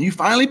 So when you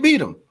finally beat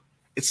them,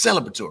 it's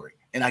celebratory.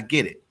 And I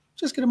get it.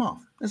 Just get them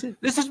off. That's it.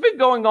 This has been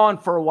going on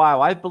for a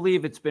while. I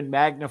believe it's been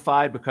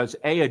magnified because,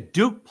 a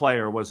Duke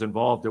player was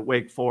involved at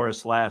Wake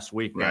Forest last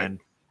weekend.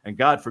 Right. And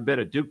God forbid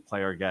a Duke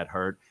player got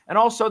hurt. And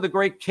also the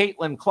great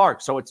Caitlin Clark.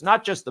 So it's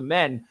not just the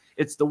men,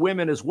 it's the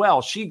women as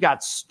well. She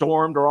got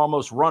stormed or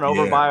almost run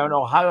over by an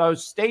Ohio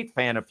State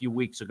fan a few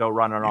weeks ago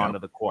running onto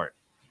the court.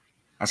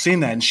 I've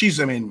seen that. And she's,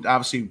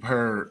 obviously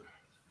her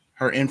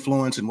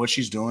influence and what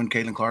she's doing,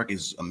 Caitlin Clark,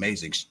 is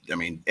amazing.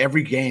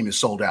 Every game is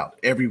sold out.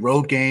 Every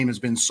road game has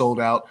been sold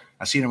out.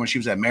 I seen her when she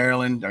was at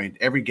Maryland.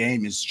 Every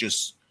game is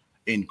just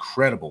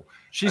incredible.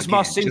 She's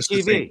must-see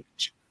TV.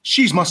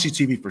 she's must-see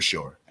TV for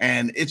sure.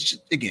 And it's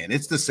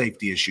the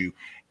safety issue.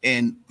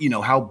 And,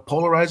 how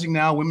polarizing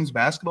now women's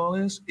basketball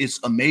is, it's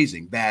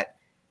amazing that,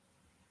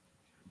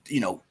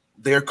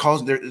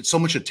 there's so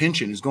much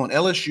attention is going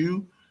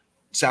LSU,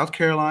 South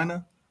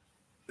Carolina,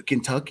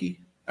 Kentucky.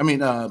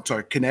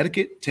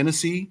 Connecticut,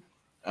 Tennessee,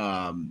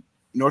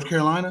 North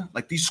Carolina.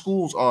 Like, these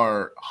schools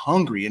are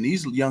hungry, and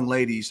these young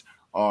ladies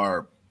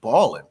are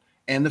balling,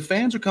 and the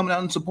fans are coming out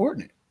and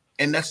supporting it.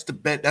 And that's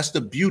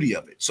the beauty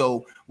of it.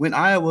 So when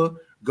Iowa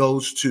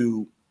goes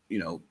to,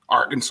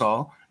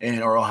 Arkansas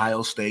or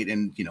Ohio State,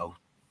 and,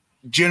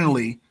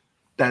 generally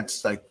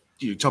that's like,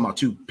 you're talking about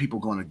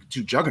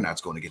two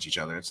juggernauts going against each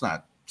other. It's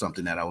not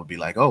something that I would be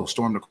like, oh,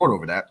 storm the court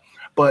over that.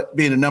 But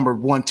being the number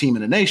one team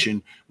in the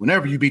nation,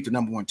 whenever you beat the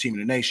number one team in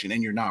the nation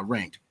and you're not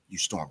ranked, you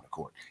storm the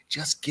court.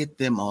 Just get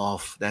them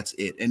off. That's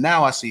it. And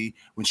now I see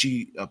when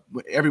she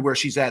everywhere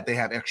she's at, they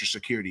have extra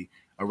security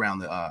around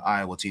the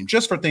Iowa team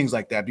just for things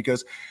like that.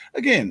 Because,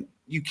 again,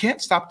 you can't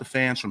stop the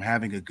fans from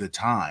having a good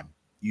time.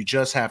 You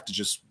just have to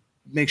just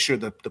make sure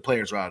the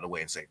players are out of the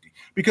way in safety.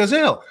 Because,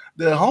 hell,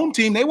 the home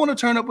team, they want to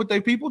turn up what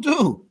their people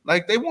do.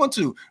 Like, they want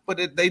to.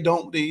 But they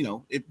don't,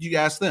 if you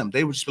ask them,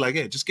 they would just be like,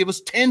 hey, just give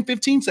us 10,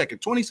 15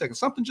 seconds, 20 seconds,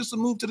 something just to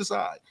move to the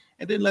side.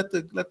 And then let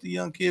the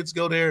young kids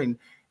go there and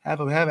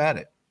have at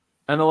it.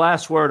 And the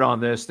last word on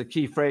this, the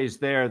key phrase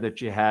there that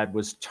you had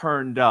was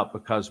turned up,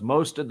 because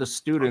most of the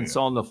students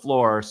on the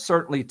floor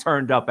certainly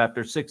turned up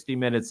after 60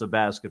 minutes of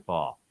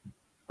basketball.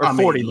 Or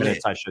 40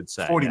 minutes, I should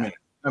say. 40 minutes.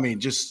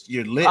 Just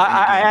you're lit.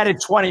 I added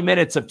 20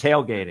 minutes of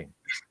tailgating.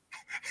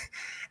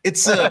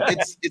 It's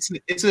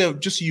a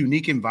just a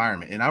unique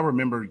environment. And I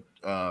remember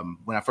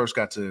when I first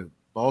got to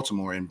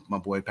Baltimore, and my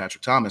boy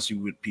Patrick Thomas, who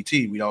would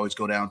PT, we'd always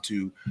go down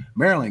to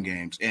Maryland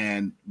games,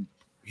 and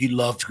he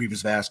loved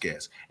Grievous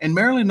Vasquez. And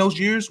Maryland those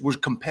years were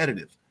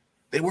competitive.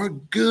 They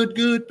weren't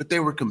good, but they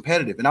were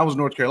competitive. And I was a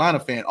North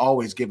Carolina fan,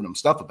 always giving them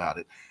stuff about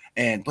it.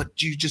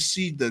 But you just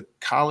see the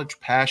college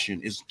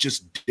passion is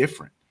just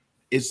different.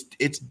 It's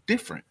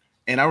different.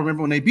 And I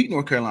remember when they beat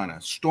North Carolina,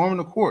 storming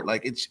the court,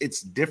 like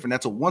it's different.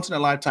 That's a once in a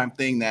lifetime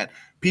thing that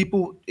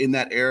people in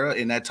that era,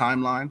 in that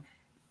timeline,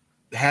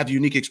 have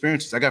unique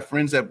experiences. I got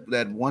friends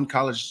that won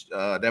college,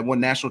 that won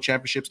national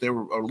championships. They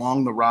were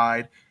along the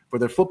ride for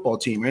their football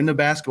team, or in the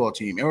basketball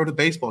team, or the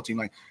baseball team.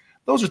 Like,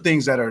 those are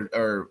things that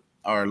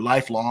are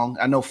lifelong.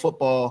 I know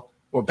football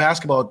or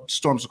basketball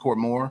storms the court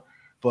more,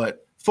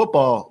 but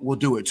football will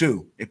do it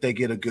too if they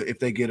get a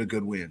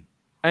good win.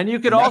 And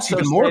you could also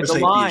even more of a say the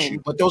safety line.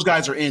 issue, but those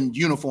guys are in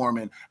uniform,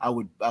 and I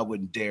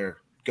wouldn't dare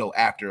go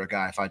after a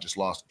guy if I just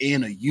lost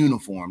in a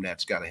uniform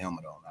that's got a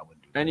helmet on. I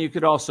wouldn't do that. And you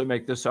could also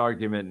make this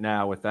argument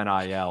now with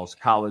NILs.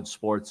 College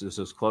sports is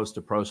as close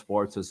to pro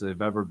sports as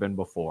they've ever been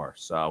before.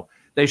 So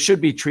they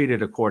should be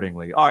treated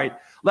accordingly. All right,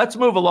 let's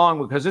move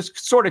along, because this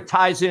sort of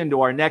ties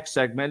into our next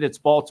segment. It's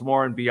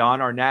Baltimore and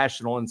beyond, our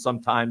national and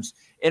sometimes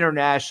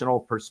international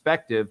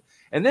perspective.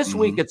 And this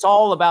week, it's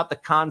all about the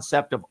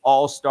concept of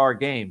all-star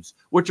games,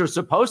 which are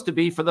supposed to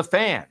be for the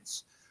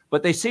fans.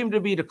 But they seem to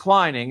be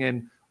declining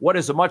in what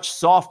is a much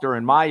softer,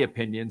 in my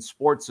opinion,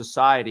 sports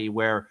society,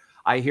 where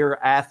I hear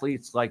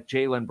athletes like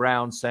Jaylen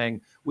Brown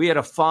saying, we had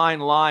a fine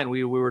line.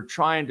 We were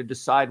trying to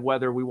decide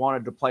whether we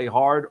wanted to play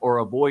hard or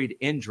avoid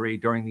injury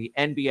during the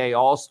NBA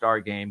All-Star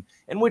game,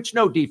 in which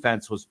no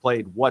defense was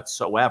played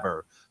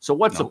whatsoever. So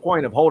what's the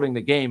point of holding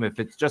the game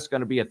if it's just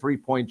going to be a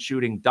three-point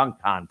shooting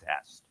dunk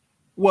contest?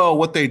 Well,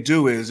 what they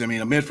do is,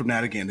 amid from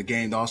that, again,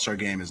 the All-Star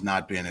game has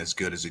not been as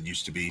good as it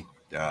used to be.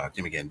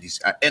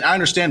 And I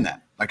understand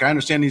that. Like, I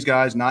understand these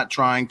guys not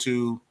trying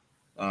to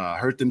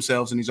hurt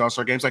themselves in these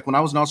All-Star games. Like, when I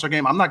was in All-Star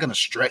game, I'm not going to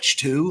stretch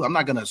too. I'm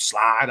not going to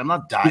slide. I'm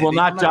not diving. You will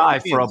not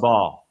dive for a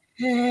ball.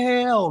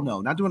 Hell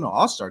no, not doing an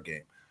All-Star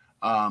game.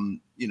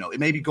 It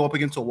maybe go up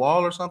against a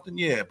wall or something.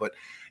 Yeah, but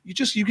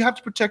you have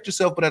to protect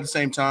yourself. But at the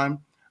same time,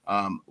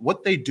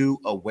 what they do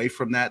away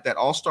from that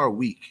All-Star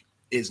week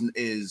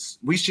is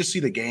we just see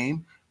the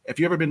game. If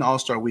you've ever been to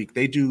All-Star week,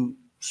 they do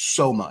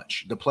so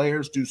much. The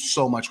players do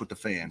so much with the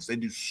fans. They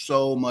do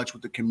so much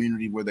with the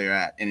community where they're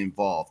at and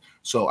involved.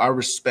 So I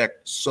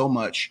respect so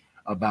much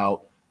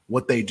about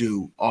what they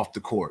do off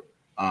the court.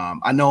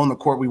 I know on the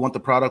court, we want the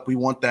product. We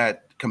want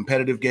that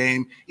competitive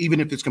game, even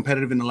if it's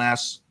competitive in the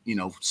last,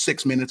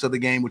 6 minutes of the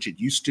game, which it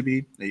used to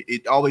be.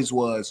 It always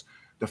was.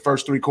 The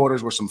first 3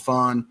 quarters were some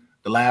fun.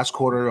 The last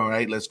quarter, all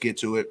right, let's get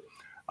to it.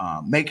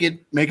 Make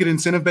it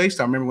incentive-based.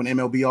 I remember when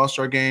MLB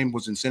All-Star Game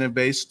was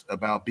incentive-based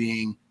about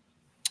being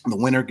the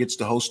winner gets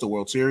to host the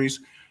World Series.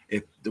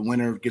 If the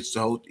winner gets to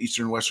host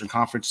Eastern and Western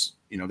Conference,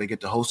 they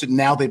get to host it.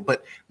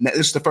 But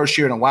this is the first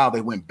year in a while they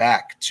went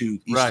back to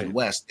East and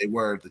West. They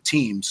were the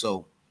team,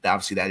 so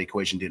obviously that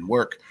equation didn't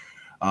work.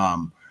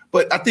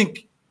 But I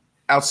think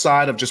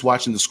outside of just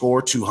watching the score,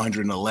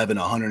 211,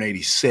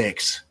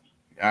 186,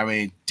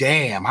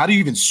 damn, how do you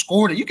even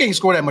score that? You can't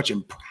score that much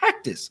in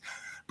practice.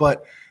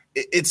 But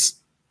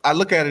I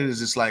look at it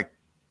as it's like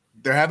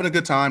they're having a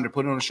good time. They're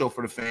putting on a show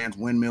for the fans,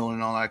 windmill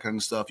and all that kind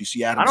of stuff. You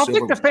see Adam I don't Silver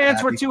think the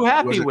fans were too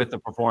happy with the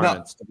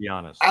performance, to be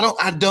honest.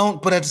 I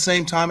don't. But at the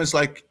same time, it's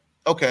like,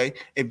 okay,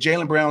 if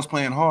Jaylen Brown's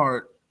playing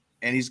hard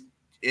and he's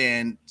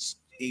and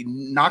he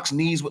knocks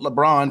knees with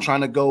LeBron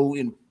trying to go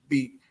and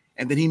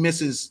then he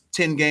misses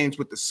 10 games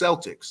with the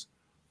Celtics.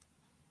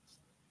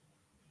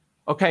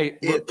 Okay,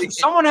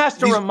 someone has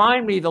to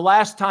remind me the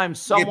last time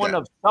someone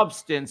of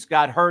substance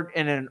got hurt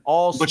in an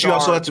all-star but you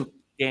also have to,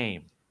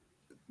 game.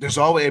 There's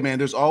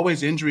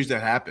always injuries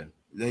that happen.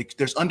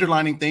 There's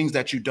underlining things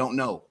that you don't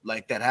know,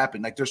 like that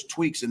happen. Like there's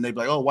tweaks, and they're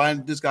like, "Oh, why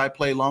did this guy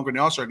play longer in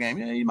the All-Star game?"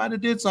 Yeah, he might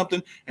have did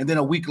something, and then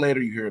a week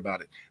later you hear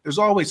about it. There's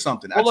always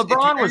something. Well,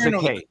 LeBron was a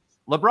case.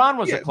 LeBron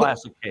was a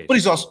classic case, but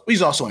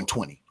he's also in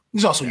 20.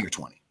 He's also year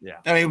 20. Yeah,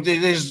 I mean,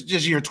 there's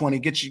just year 20.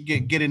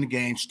 Get in the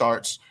game,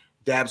 starts,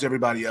 dabs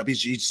everybody up.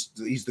 He's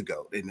the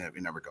GOAT in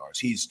that regards.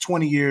 He's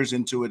 20 years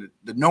into it.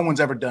 No one's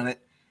ever done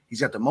it.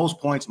 He's got the most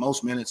points,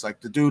 most minutes.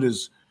 Like the dude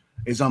is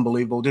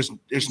unbelievable. There's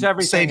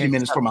save the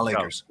minutes for my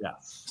Lakers. Yeah.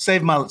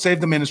 Save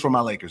the minutes for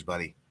my Lakers,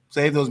 buddy.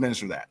 Save those minutes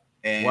for that.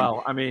 And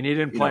well, I mean, he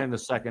didn't play in the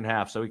second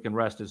half, so he can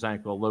rest his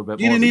ankle a little bit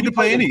more. He didn't need to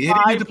play any. He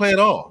didn't need to play at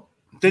all.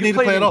 Didn't need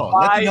to play at all.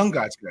 Let the young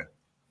guys go.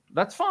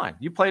 That's fine.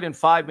 You played in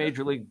 5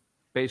 Major League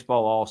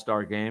Baseball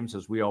All-Star games,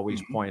 as we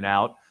always point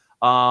out.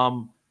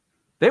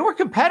 They were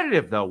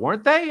competitive, though,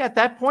 weren't they, at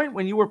that point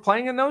when you were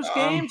playing in those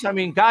games? I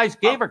mean, guys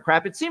gave a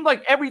crap. It seemed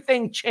like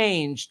everything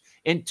changed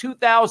in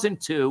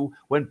 2002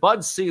 when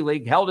Bud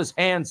Selig held his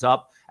hands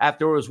up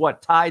after it was,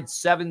 tied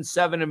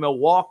 7-7 in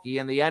Milwaukee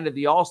in the end of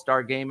the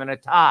All-Star game in a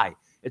tie.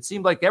 It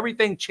seemed like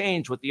everything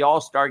changed with the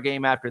All-Star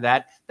game after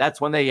that. That's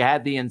when they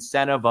had the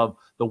incentive of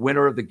the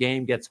winner of the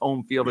game gets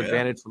home field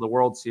advantage for the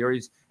World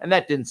Series, and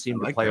that didn't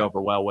seem to play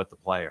over well with the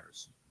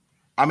players.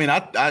 I mean,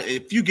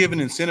 if you give an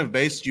incentive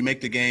base, you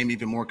make the game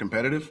even more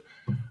competitive.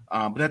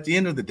 But at the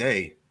end of the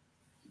day,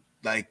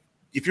 like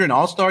if you're an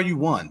all-star, you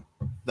won.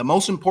 The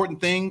most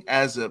important thing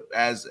as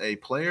a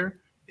player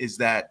is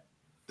that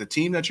the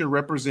team that you're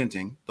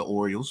representing, the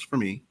Orioles for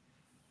me,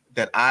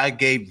 that I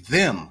gave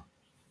them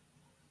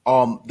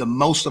the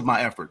most of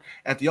my effort.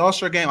 At the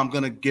All-Star game, I'm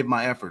going to give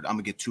my effort. I'm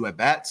going to get 2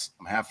 at-bats.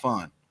 I'm going to have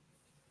fun.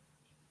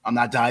 I'm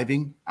not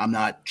diving. I'm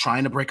not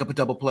trying to break up a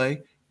double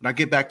play. When I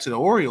get back to the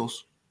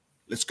Orioles,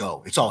 let's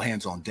go. It's all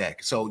hands on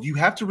deck. So you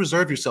have to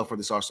reserve yourself for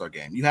this All-Star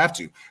game. You have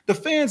to. The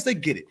fans, they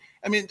get it.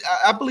 I mean,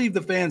 I believe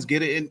the fans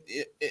get it. And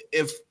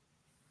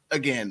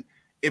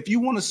if you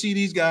want to see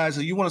these guys,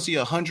 or you want to see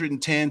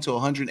 110 to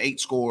 108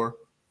 score,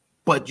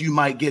 but you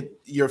might get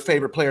your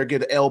favorite player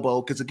get an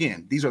elbow, because,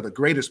 again, these are the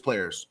greatest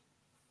players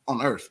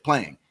on earth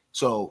playing.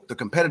 So the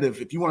competitive,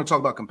 if you want to talk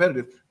about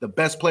competitive, the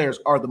best players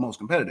are the most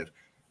competitive.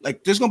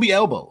 Like, there's going to be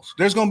elbows.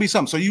 There's going to be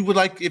some. So you would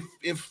like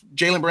if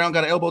Jaylen Brown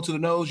got an elbow to the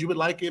nose, you would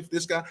like if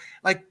this guy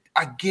 – like,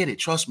 I get it.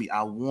 Trust me.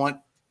 I want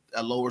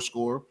a lower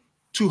score.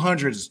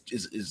 200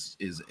 is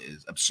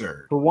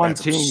absurd. For one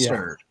that's team,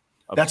 absurd.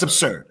 Yeah. That's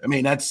absurd. I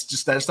mean,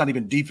 that's not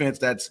even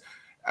defense. I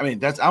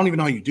don't even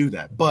know how you do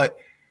that. But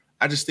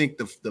I just think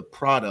the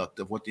product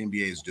of what the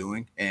NBA is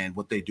doing and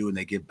what they do and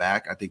they give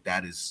back, I think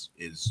that is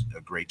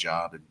a great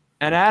job.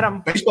 And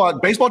Adam,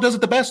 baseball does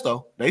it the best,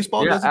 though.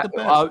 Baseball does it the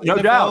best. No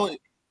doubt.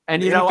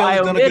 And, I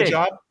done a good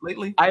job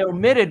lately. I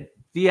omitted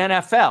the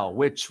NFL,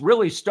 which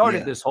really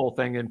started this whole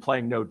thing in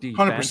playing no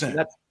defense.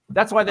 100%.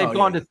 That's why they've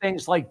gone to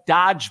things like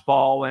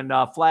dodgeball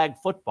and flag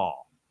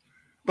football.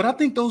 But I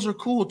think those are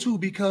cool, too,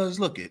 because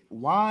look at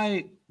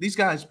why these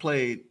guys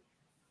played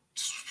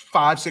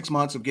 5-6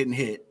 months of getting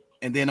hit.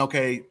 And then,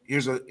 okay,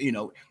 here's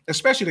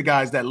especially the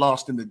guys that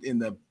lost in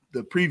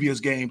the previous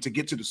game to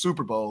get to the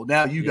Super Bowl.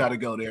 Now you got to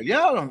go there.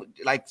 Yeah,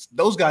 like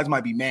those guys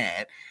might be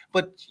mad,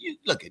 but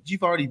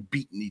you've already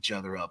beaten each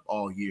other up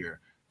all year.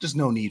 Just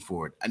no need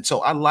for it. And so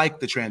I like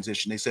the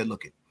transition. They said,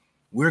 look,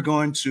 we're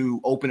going to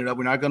open it up.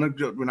 We're not going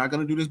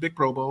to do this big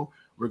Pro Bowl.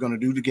 We're going to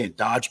do it again.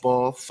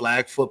 Dodgeball,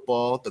 flag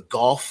football, the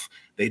golf.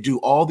 They do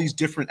all these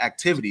different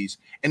activities,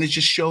 and it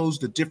just shows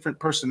the different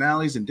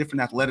personalities and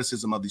different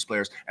athleticism of these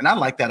players. And I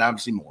like that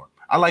obviously more.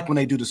 I like when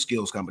they do the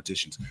skills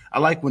competitions. I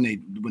like when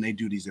they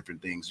do these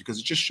different things because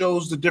it just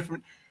shows the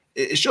different.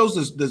 It shows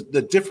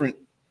the different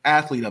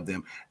athlete of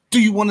them.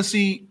 Do you want to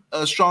see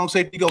a strong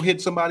safety go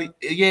hit somebody?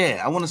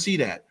 Yeah, I want to see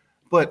that.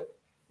 But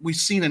we've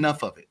seen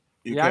enough of it.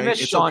 Okay? Yeah, I miss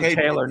Sean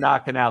Taylor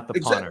knocking out the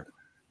punter.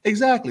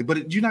 Exactly,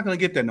 but you're not going to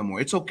get that no more.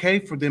 It's okay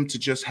for them to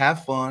just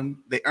have fun.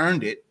 They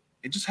earned it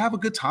and just have a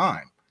good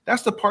time.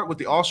 That's the part with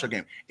the All-Star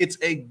game. It's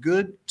a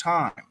good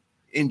time.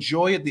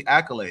 Enjoy it, the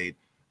accolade,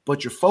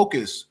 but your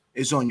focus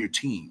is on your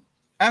team.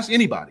 Ask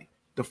anybody.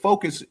 The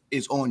focus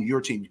is on your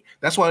team.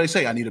 That's why they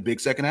say, I need a big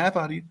second half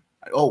out of you.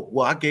 Oh,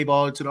 well, I gave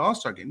all it to the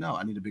All-Star game. No,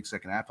 I need a big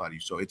second half out of you.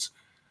 So it's,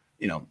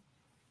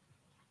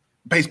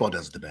 baseball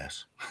does it the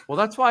best. Well,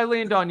 that's why I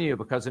leaned on you,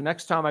 because the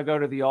next time I go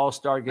to the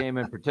All-Star game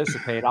and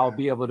participate, I'll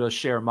be able to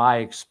share my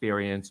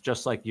experience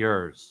just like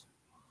yours.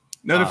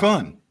 No, they're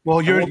fun. Well,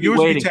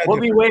 we'll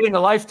be waiting a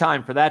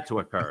lifetime for that to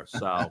occur.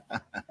 So,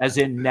 as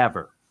in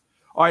never.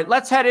 All right,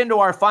 let's head into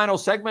our final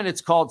segment.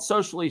 It's called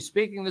Socially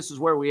Speaking. This is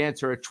where we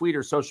answer a tweet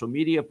or social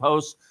media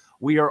post.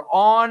 We are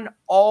on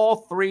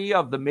all 3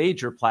 of the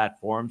major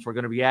platforms. We're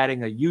going to be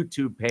adding a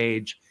YouTube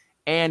page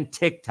and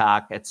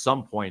TikTok at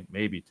some point,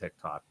 maybe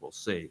TikTok, we'll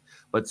see.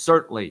 But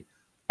certainly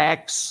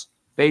X,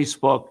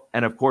 Facebook,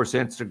 and of course,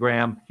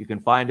 Instagram. You can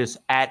find us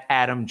at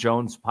Adam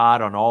Jones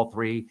Pod on all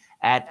three,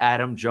 at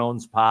Adam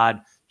Jones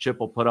Pod. Chip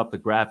will put up the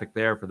graphic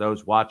there for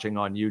those watching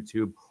on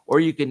YouTube, or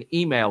you can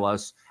email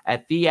us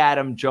at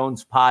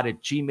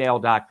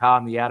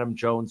theadamjonespod@gmail.com,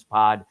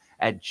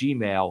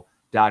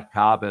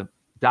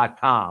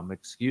 theadamjonespod@gmail.com,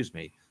 excuse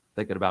me,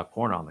 thinking about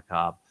corn on the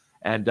cob.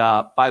 And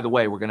by the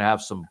way, we're going to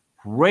have some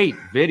great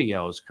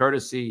videos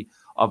courtesy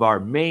of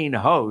our main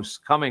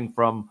host coming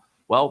from,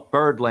 well,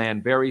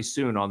 Birdland very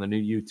soon on the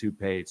new YouTube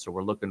page. So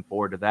we're looking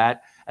forward to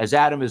that. As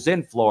Adam is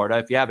in Florida,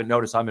 if you haven't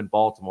noticed, I'm in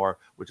Baltimore,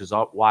 which is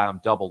why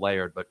I'm double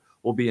layered, but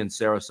we'll be in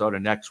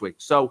Sarasota next week.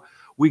 So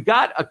we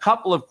got a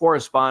couple of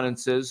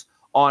correspondences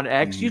on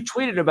X. You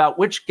tweeted about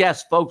which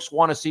guests folks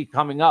want to see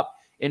coming up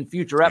in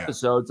future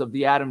episodes of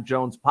the Adam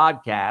Jones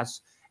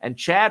podcast. And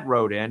Chad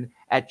wrote in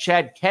at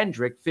Chad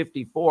Kendrick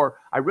 54.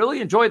 I really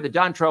enjoyed the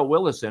Dontrell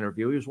Willis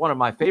interview. He was one of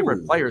my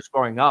favorite players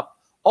growing up.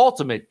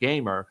 Ultimate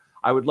gamer.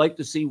 I would like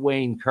to see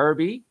Wayne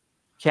Kirby,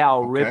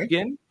 Cal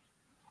Ripken,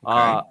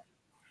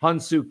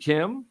 Hyun-Soo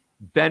Kim,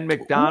 Ben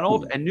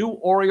McDonald, and new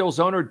Orioles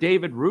owner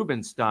David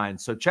Rubenstein.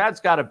 So Chad's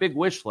got a big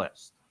wish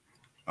list.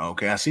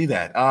 Okay, I see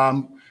that.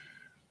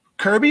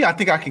 Kirby, I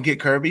think I can get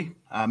Kirby.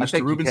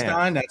 Mr.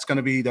 Rubenstein, that's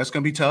gonna be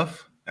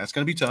tough. That's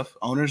gonna be tough.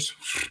 Owners,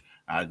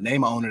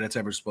 name an owner that's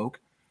ever spoke.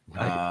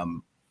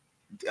 Right.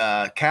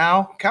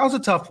 Cal's a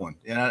tough one.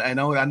 And I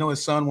know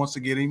his son wants to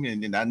get him,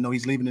 and I know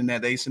he's leaving in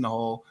that ace in the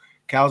hole.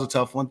 Cal's a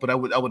tough one, but I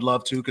would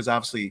love to, because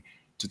obviously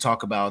to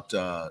talk about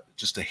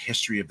just the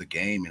history of the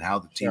game and how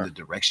the team, the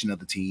direction of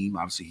the team.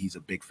 Obviously, he's a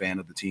big fan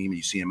of the team, and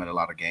you see him at a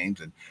lot of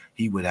games, and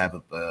he would have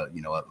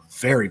a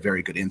very,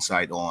 very good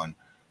insight on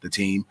the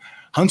team.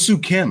 Hyun-Soo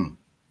Kim,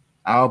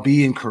 I'll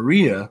be in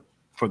Korea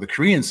for the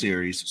Korean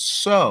series,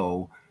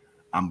 so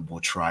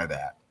we'll try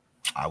that.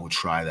 I would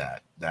try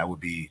that. That would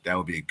be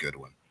a good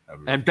one.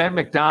 And Ben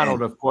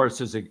McDonald, of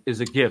course, is a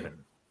given.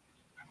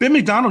 Ben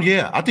McDonald,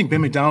 I think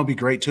Ben McDonald would be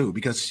great too,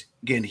 because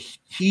again,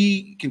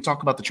 he can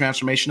talk about the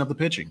transformation of the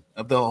pitching,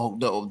 of the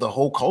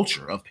whole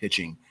culture of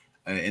pitching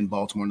in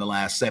Baltimore in the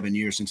last 7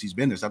 years since he's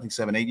been there. I think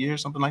 7-8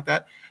 years, something like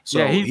that.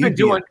 So he's been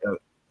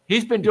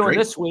doing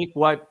this week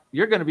what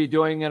you're going to be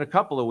doing in a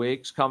couple of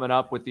weeks coming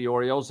up with the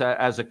Orioles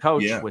as a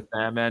coach with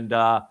them. And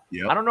I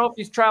don't know if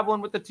he's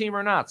traveling with the team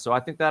or not. So I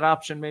think that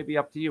option may be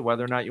up to you,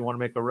 whether or not you want to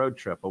make a road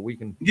trip. But we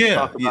can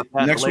talk about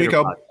that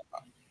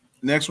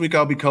next week.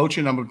 I'll be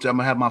coaching. I'm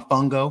gonna have my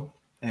fungo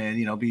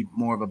and be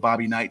more of a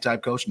Bobby Knight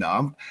type coach.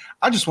 No,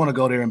 I just want to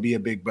go there and be a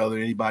big brother.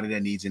 Anybody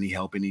that needs any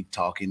help, any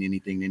talking,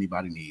 anything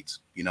anybody needs.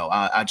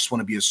 I just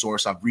want to be a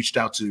source. I've reached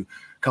out to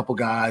a couple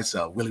guys,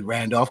 Willie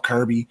Randolph,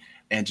 Kirby,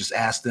 and just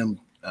asked them,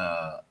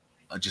 how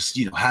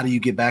do you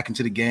get back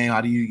into the game?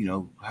 How do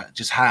you,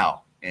 just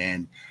how?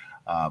 And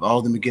all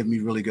of them have given me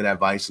really good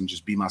advice, and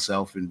just be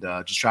myself, and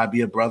just try to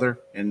be a brother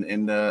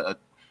and a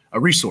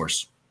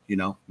resource.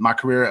 My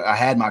career, I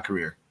had my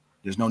career.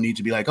 There's no need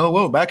to be like, oh,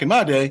 well, back in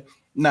my day.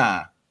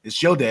 Nah,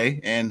 it's your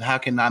day, and how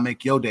can I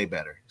make your day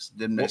better? It's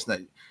not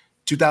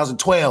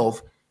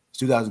 2012. It's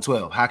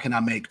 2012. How can I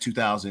make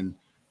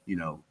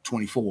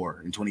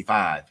 2024 and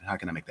 25? How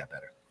can I make that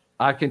better?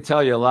 I can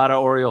tell you a lot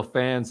of Oriole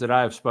fans that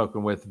I've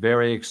spoken with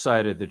very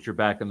excited that you're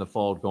back in the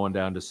fold going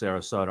down to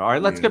Sarasota. All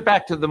right, let's get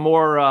back to the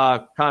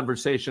more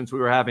conversations we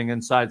were having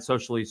inside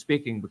Socially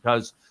Speaking,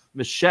 because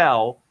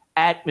Michelle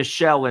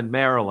in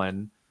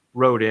Maryland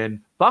wrote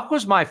in, Buck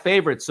was my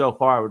favorite so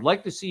far. I would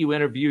like to see you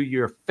interview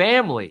your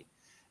family,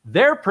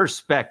 their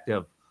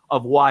perspective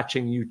of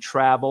watching you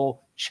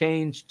travel,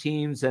 change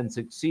teams, and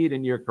succeed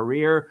in your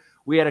career.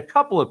 We had a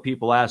couple of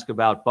people ask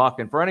about Buck,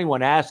 and for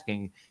anyone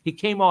asking, he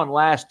came on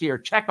last year.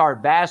 Check our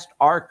vast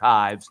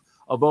archives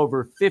of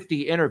over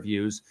 50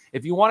 interviews.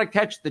 If you want to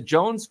catch the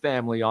Jones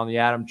family on the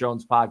Adam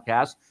Jones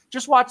podcast,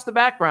 just watch the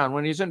background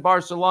when he's in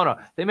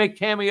Barcelona. They make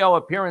cameo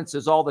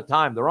appearances all the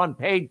time. They're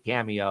unpaid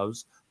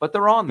cameos, but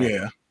they're on there.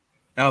 Yeah.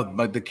 No,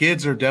 but the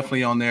kids are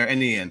definitely on there. In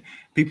the end,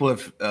 people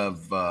have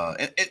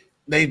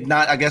they've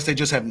not. I guess they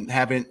just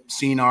haven't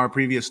seen our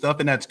previous stuff,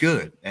 and that's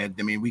good. And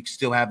I mean, we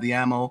still have the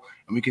ammo,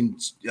 and we can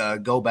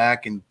go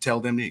back and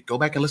tell them, go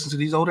back and listen to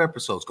these older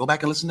episodes. Go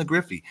back and listen to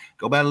Griffey.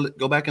 Go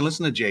back and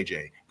listen to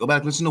JJ. Go back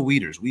and listen to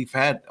Weeders. We've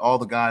had all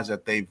the guys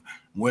that they've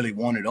really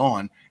wanted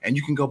on, and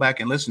you can go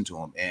back and listen to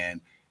them.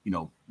 And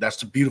that's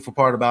the beautiful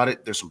part about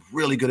it. There's some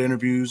really good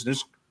interviews.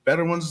 There's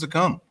better ones to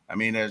come. I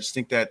mean, I just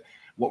think that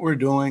what we're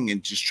doing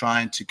and just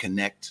trying to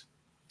connect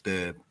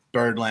the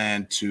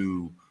Birdland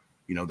to,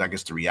 I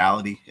guess the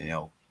reality,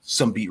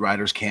 some beat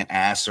writers can't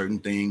ask certain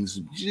things.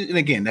 And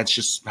again, that's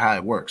just how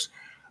it works.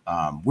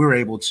 We're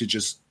able to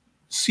just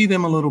see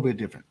them a little bit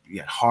different. You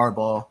got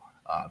Harbaugh,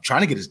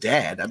 trying to get his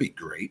dad. That'd be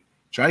great.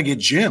 Trying to get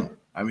Jim.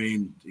 I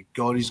mean,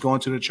 he's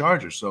going to the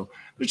Chargers. So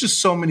there's just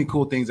so many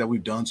cool things that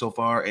we've done so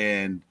far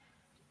and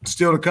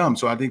still to come.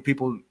 So I think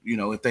people,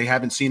 if they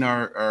haven't seen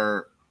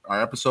our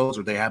episodes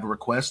or they have a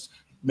request,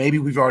 maybe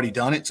we've already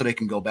done it so they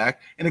can go back.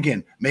 And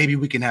again, maybe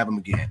we can have them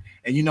again.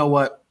 And you know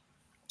what?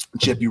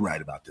 Chip, you're right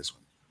about this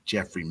one.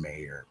 Jeffrey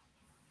Mayer.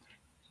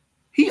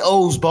 He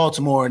owes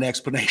Baltimore an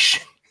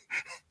explanation.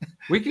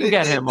 We can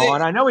get him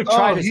on. I know he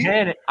tried his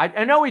hand.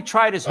 I know he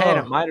tried his hand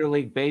at minor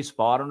league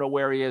baseball. I don't know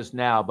where he is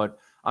now, but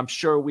I'm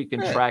sure we can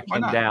track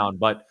him down.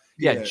 But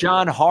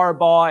John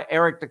Harbaugh,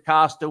 Eric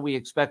DaCosta, we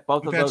expect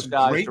both of those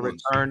guys to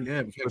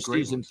return for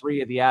season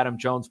 3 of the Adam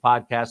Jones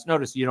podcast.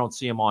 Notice you don't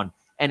see him on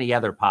any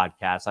other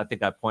podcasts. I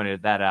think I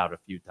pointed that out a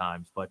few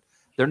times, but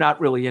they're not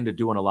really into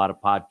doing a lot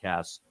of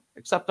podcasts,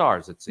 except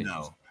ours, it seems.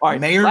 No. All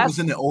right, Mayer was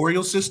in the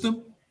Orioles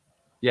system.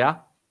 Yeah.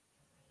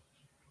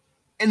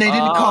 And they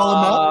didn't call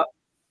him up.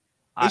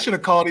 They should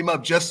have called him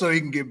up just so he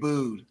can get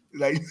booed.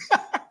 Like,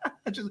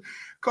 just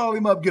call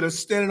him up, get a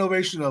standing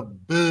ovation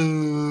of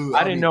boo.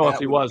 I didn't know if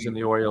he was in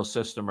the Orioles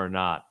system or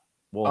not.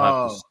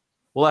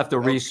 We'll have to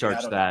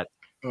research that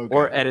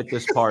or edit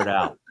this part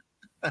out.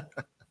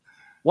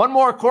 One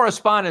more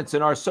correspondence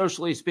in our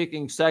Socially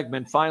Speaking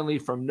segment, finally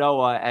from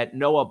Noah at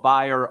Noah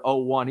Buyer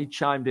 01. He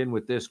chimed in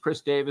with this.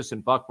 Chris Davis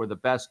and Buck were the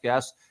best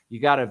guests. You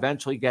got to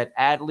eventually get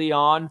Adley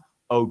on,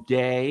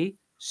 O'Day,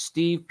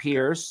 Steve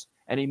Pierce,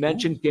 and he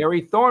mentioned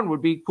Gary Thorne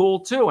would be cool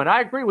too. And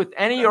I agree with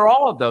any or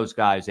all of those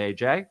guys,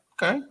 AJ.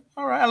 Okay.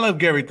 All right. I love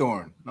Gary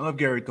Thorne.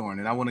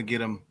 And I want to get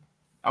him.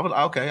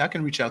 I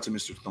can reach out to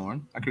Mr.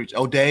 Thorne. I can reach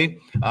O'Day.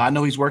 I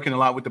know he's working a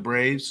lot with the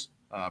Braves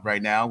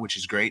right now, which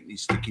is great.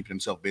 He's still keeping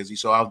himself busy.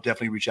 So I'll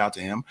definitely reach out to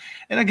him.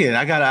 And again,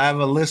 I have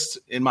a list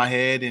in my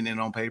head and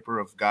on paper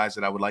of guys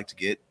that I would like to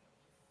get.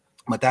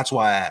 But that's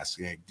why I ask.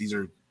 These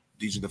are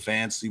the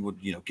fans. See what,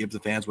 give the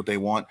fans what they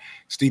want.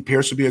 Steve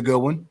Pierce would be a good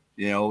one.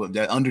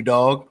 That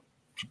underdog,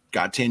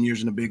 got 10 years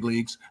in the big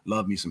leagues.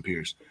 Love me some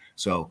Pierce.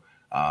 So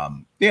I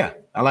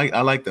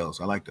like those.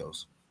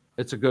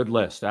 It's a good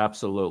list,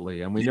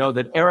 absolutely. And we know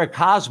that Eric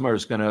Hosmer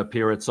is going to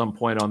appear at some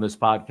point on this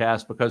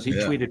podcast because he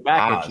tweeted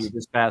back at you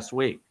this past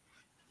week.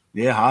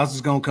 Yeah, Haas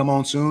is going to come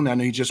on soon. I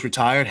know he just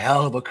retired.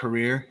 Hell of a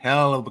career.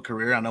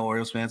 I know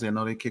Orioles fans, I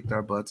know they kicked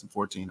our butts in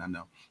 14, I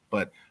know.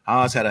 But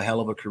Haas had a hell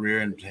of a career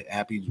and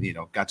happy,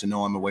 got to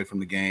know him away from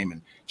the game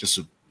and just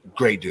a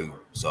great dude.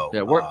 So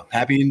we're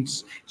happy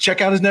and check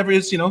out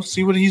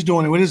see what he's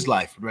doing with his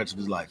life, the rest of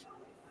his life.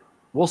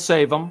 We'll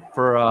save him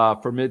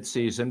for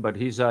mid-season, but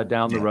he's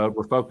down the road.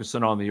 We're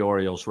focusing on the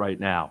Orioles right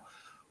now.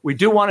 We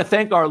do want to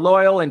thank our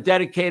loyal and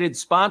dedicated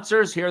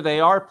sponsors. Here they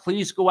are.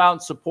 Please go out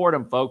and support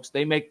them, folks.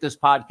 They make this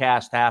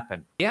podcast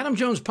happen. The Adam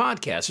Jones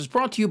Podcast is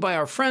brought to you by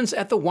our friends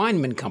at the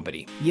Weinman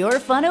Company.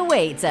 Your fun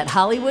awaits at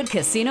Hollywood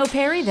Casino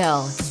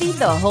Perryville. Feed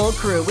the whole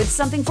crew with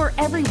something for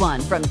everyone,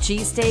 from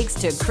cheesesteaks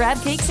to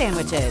crab cake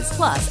sandwiches.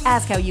 Plus,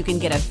 ask how you can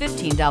get a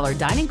 $15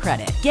 dining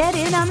credit. Get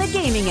in on the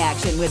gaming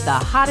action with the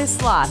hottest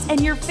slots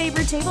and your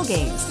favorite table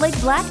games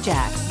like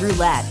blackjack,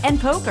 roulette,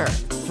 and poker.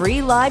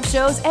 Free live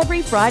shows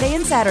every Friday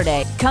and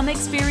Saturday. Come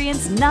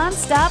experience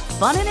nonstop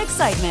fun and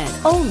excitement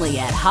only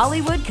at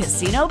Hollywood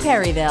Casino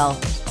Perryville.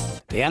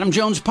 The Adam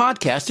Jones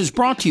Podcast is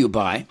brought to you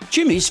by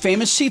Jimmy's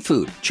Famous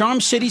Seafood,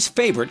 Charm City's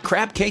favorite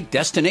crab cake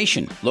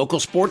destination. Local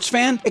sports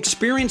fan,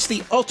 experience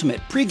the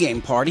ultimate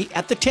pregame party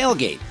at the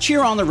tailgate.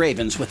 Cheer on the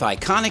Ravens with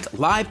iconic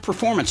live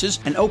performances,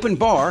 an open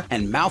bar,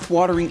 and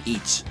mouth-watering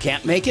eats.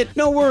 Can't make it?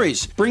 No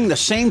worries. Bring the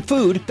same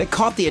food that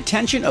caught the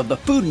attention of the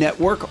Food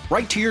Network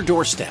right to your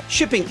doorstep.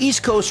 Shipping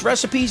East Coast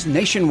recipes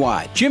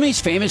nationwide. Jimmy's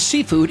Famous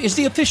Seafood is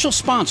the official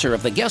sponsor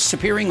of the guests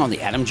appearing on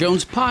the Adam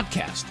Jones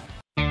Podcast.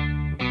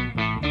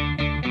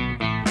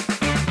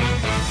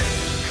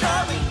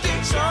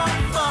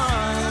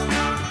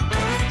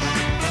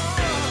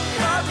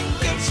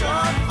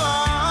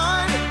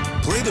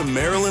 Play the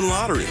Maryland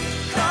Lottery.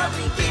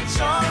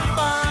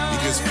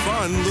 Because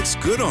fun looks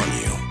good on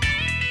you.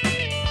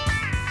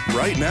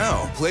 Right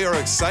now, play our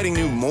exciting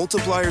new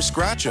multiplier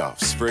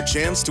scratch-offs for a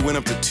chance to win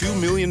up to $2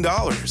 million.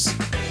 Come and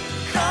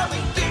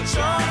get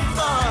your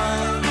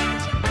fun.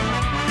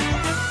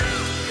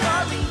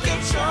 Come and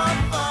get your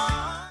fun.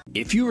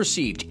 If you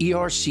received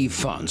ERC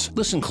funds,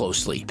 listen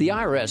closely. The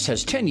IRS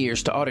has 10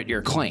 years to audit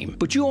your claim,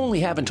 but you only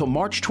have until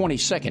March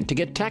 22nd to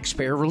get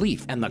taxpayer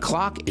relief, and the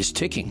clock is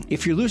ticking.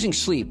 If you're losing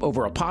sleep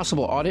over a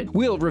possible audit,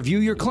 we'll review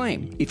your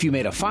claim. If you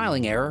made a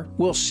filing error,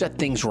 we'll set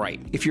things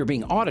right. If you're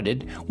being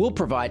audited, we'll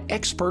provide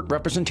expert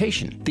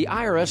representation. The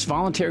IRS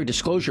Voluntary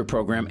Disclosure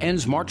Program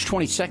ends March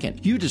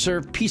 22nd. You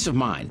deserve peace of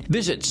mind.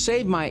 Visit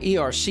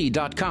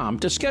SaveMyERC.com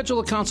to schedule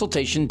a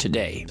consultation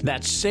today.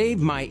 That's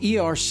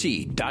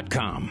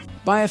SaveMyERC.com.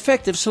 By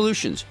Effective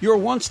Solutions, your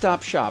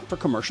one-stop shop for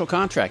commercial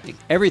contracting.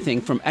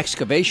 Everything from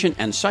excavation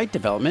and site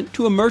development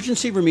to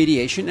emergency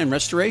remediation and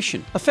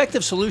restoration.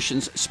 Effective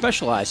Solutions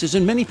specializes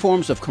in many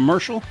forms of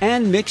commercial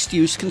and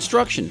mixed-use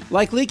construction,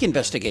 like leak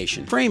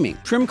investigation, framing,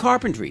 trim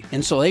carpentry,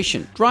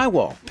 insulation,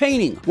 drywall,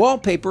 painting,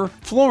 wallpaper,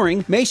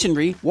 flooring,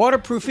 masonry,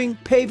 waterproofing,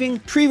 paving,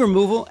 tree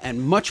removal,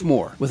 and much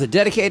more. With a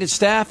dedicated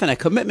staff and a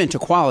commitment to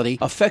quality,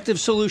 Effective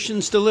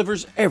Solutions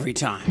delivers every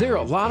time. There are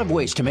a lot of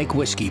ways to make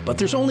whiskey, but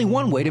there's only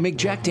one way to make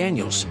Jack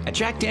Daniels. Daniels. At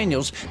Jack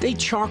Daniels, they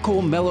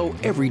charcoal mellow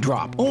every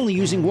drop, only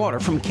using water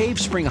from Cave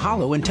Spring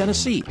Hollow in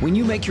Tennessee. When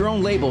you make your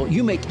own label,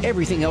 you make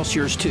everything else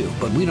yours too.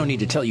 But we don't need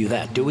to tell you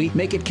that, do we?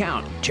 Make it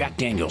count. Jack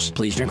Daniels.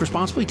 Please drink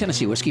responsibly.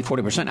 Tennessee whiskey,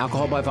 40%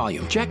 alcohol by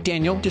volume. Jack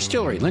Daniel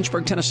Distillery,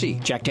 Lynchburg, Tennessee.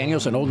 Jack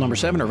Daniels and Old No.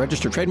 7 are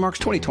registered trademarks.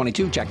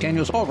 2022. Jack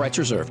Daniels. All rights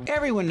reserved.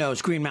 Everyone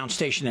knows Greenmount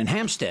Station in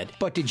Hampstead,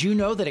 but did you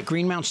know that at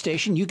Greenmount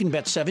Station you can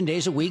bet 7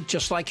 days a week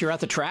just like you're at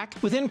the track?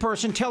 With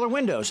in-person teller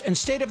windows and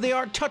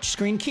state-of-the-art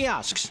touchscreen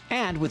kiosks.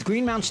 And with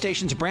Greenmount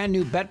Station's brand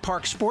new Bet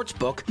Park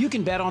Sportsbook, you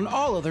can bet on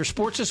all other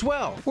sports as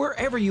well,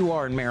 wherever you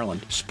are in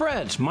Maryland.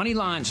 Spreads, money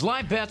lines,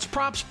 live bets,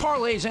 props,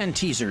 parlays, and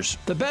teasers.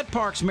 The Bet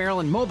Parks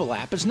Maryland mobile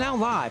app is now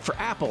live for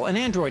Apple and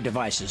Android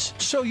devices,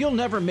 so you'll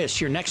never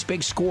miss your next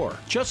big score.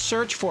 Just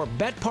search for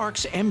Bet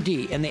Parks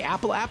MD in the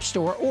Apple App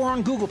Store or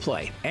on Google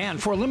Play.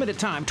 And for a limited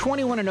time,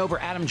 21 and over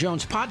Adam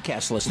Jones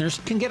podcast listeners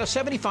can get a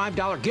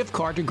 $75 gift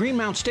card to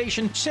Greenmount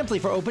Station simply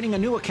for opening a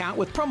new account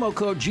with promo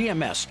code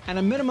GMS and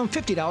a minimum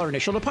 $50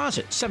 initial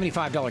deposit.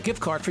 $75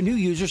 gift card for new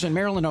users in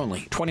Maryland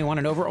only. 21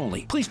 and over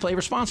only. Please play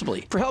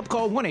responsibly. For help,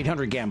 call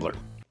 1-800-GAMBLER.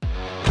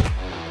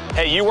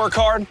 Hey, you work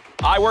hard,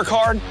 I work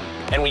hard,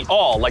 and we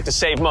all like to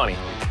save money.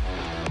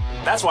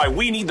 That's why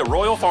we need the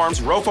Royal Farms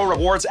ROFO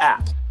Rewards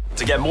app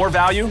to get more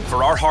value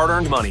for our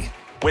hard-earned money.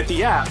 With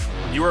the app,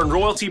 you earn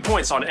royalty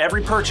points on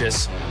every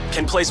purchase,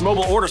 can place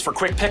mobile orders for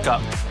quick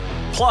pickup,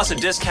 plus a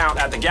discount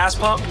at the gas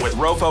pump with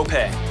ROFO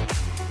Pay.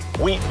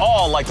 We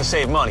all like to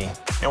save money,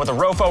 and with the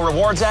ROFO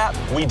Rewards app,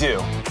 we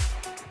do.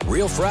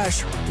 Real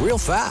fresh, real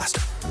fast.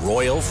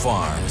 Royal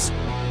Farms.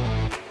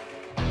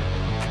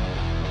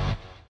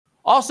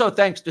 Also,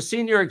 thanks to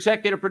senior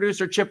executive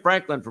producer Chip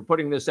Franklin for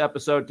putting this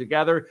episode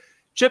together.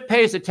 Chip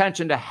pays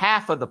attention to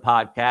half of the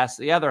podcast.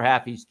 The other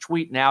half, he's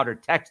tweeting out or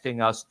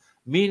texting us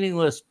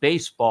meaningless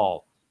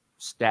baseball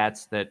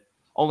stats that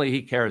only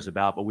he cares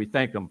about, but we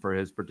thank him for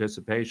his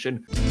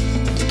participation.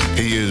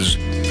 He is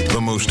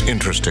the most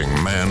interesting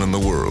man in the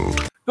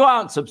world. Go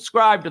out and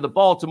subscribe to the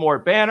Baltimore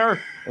Banner.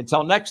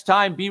 Until next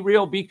time, be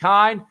real, be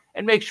kind,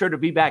 and make sure to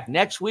be back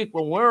next week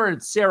when we're in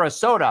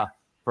Sarasota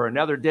for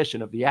another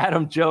edition of the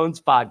Adam Jones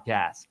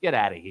Podcast. Get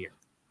out of here.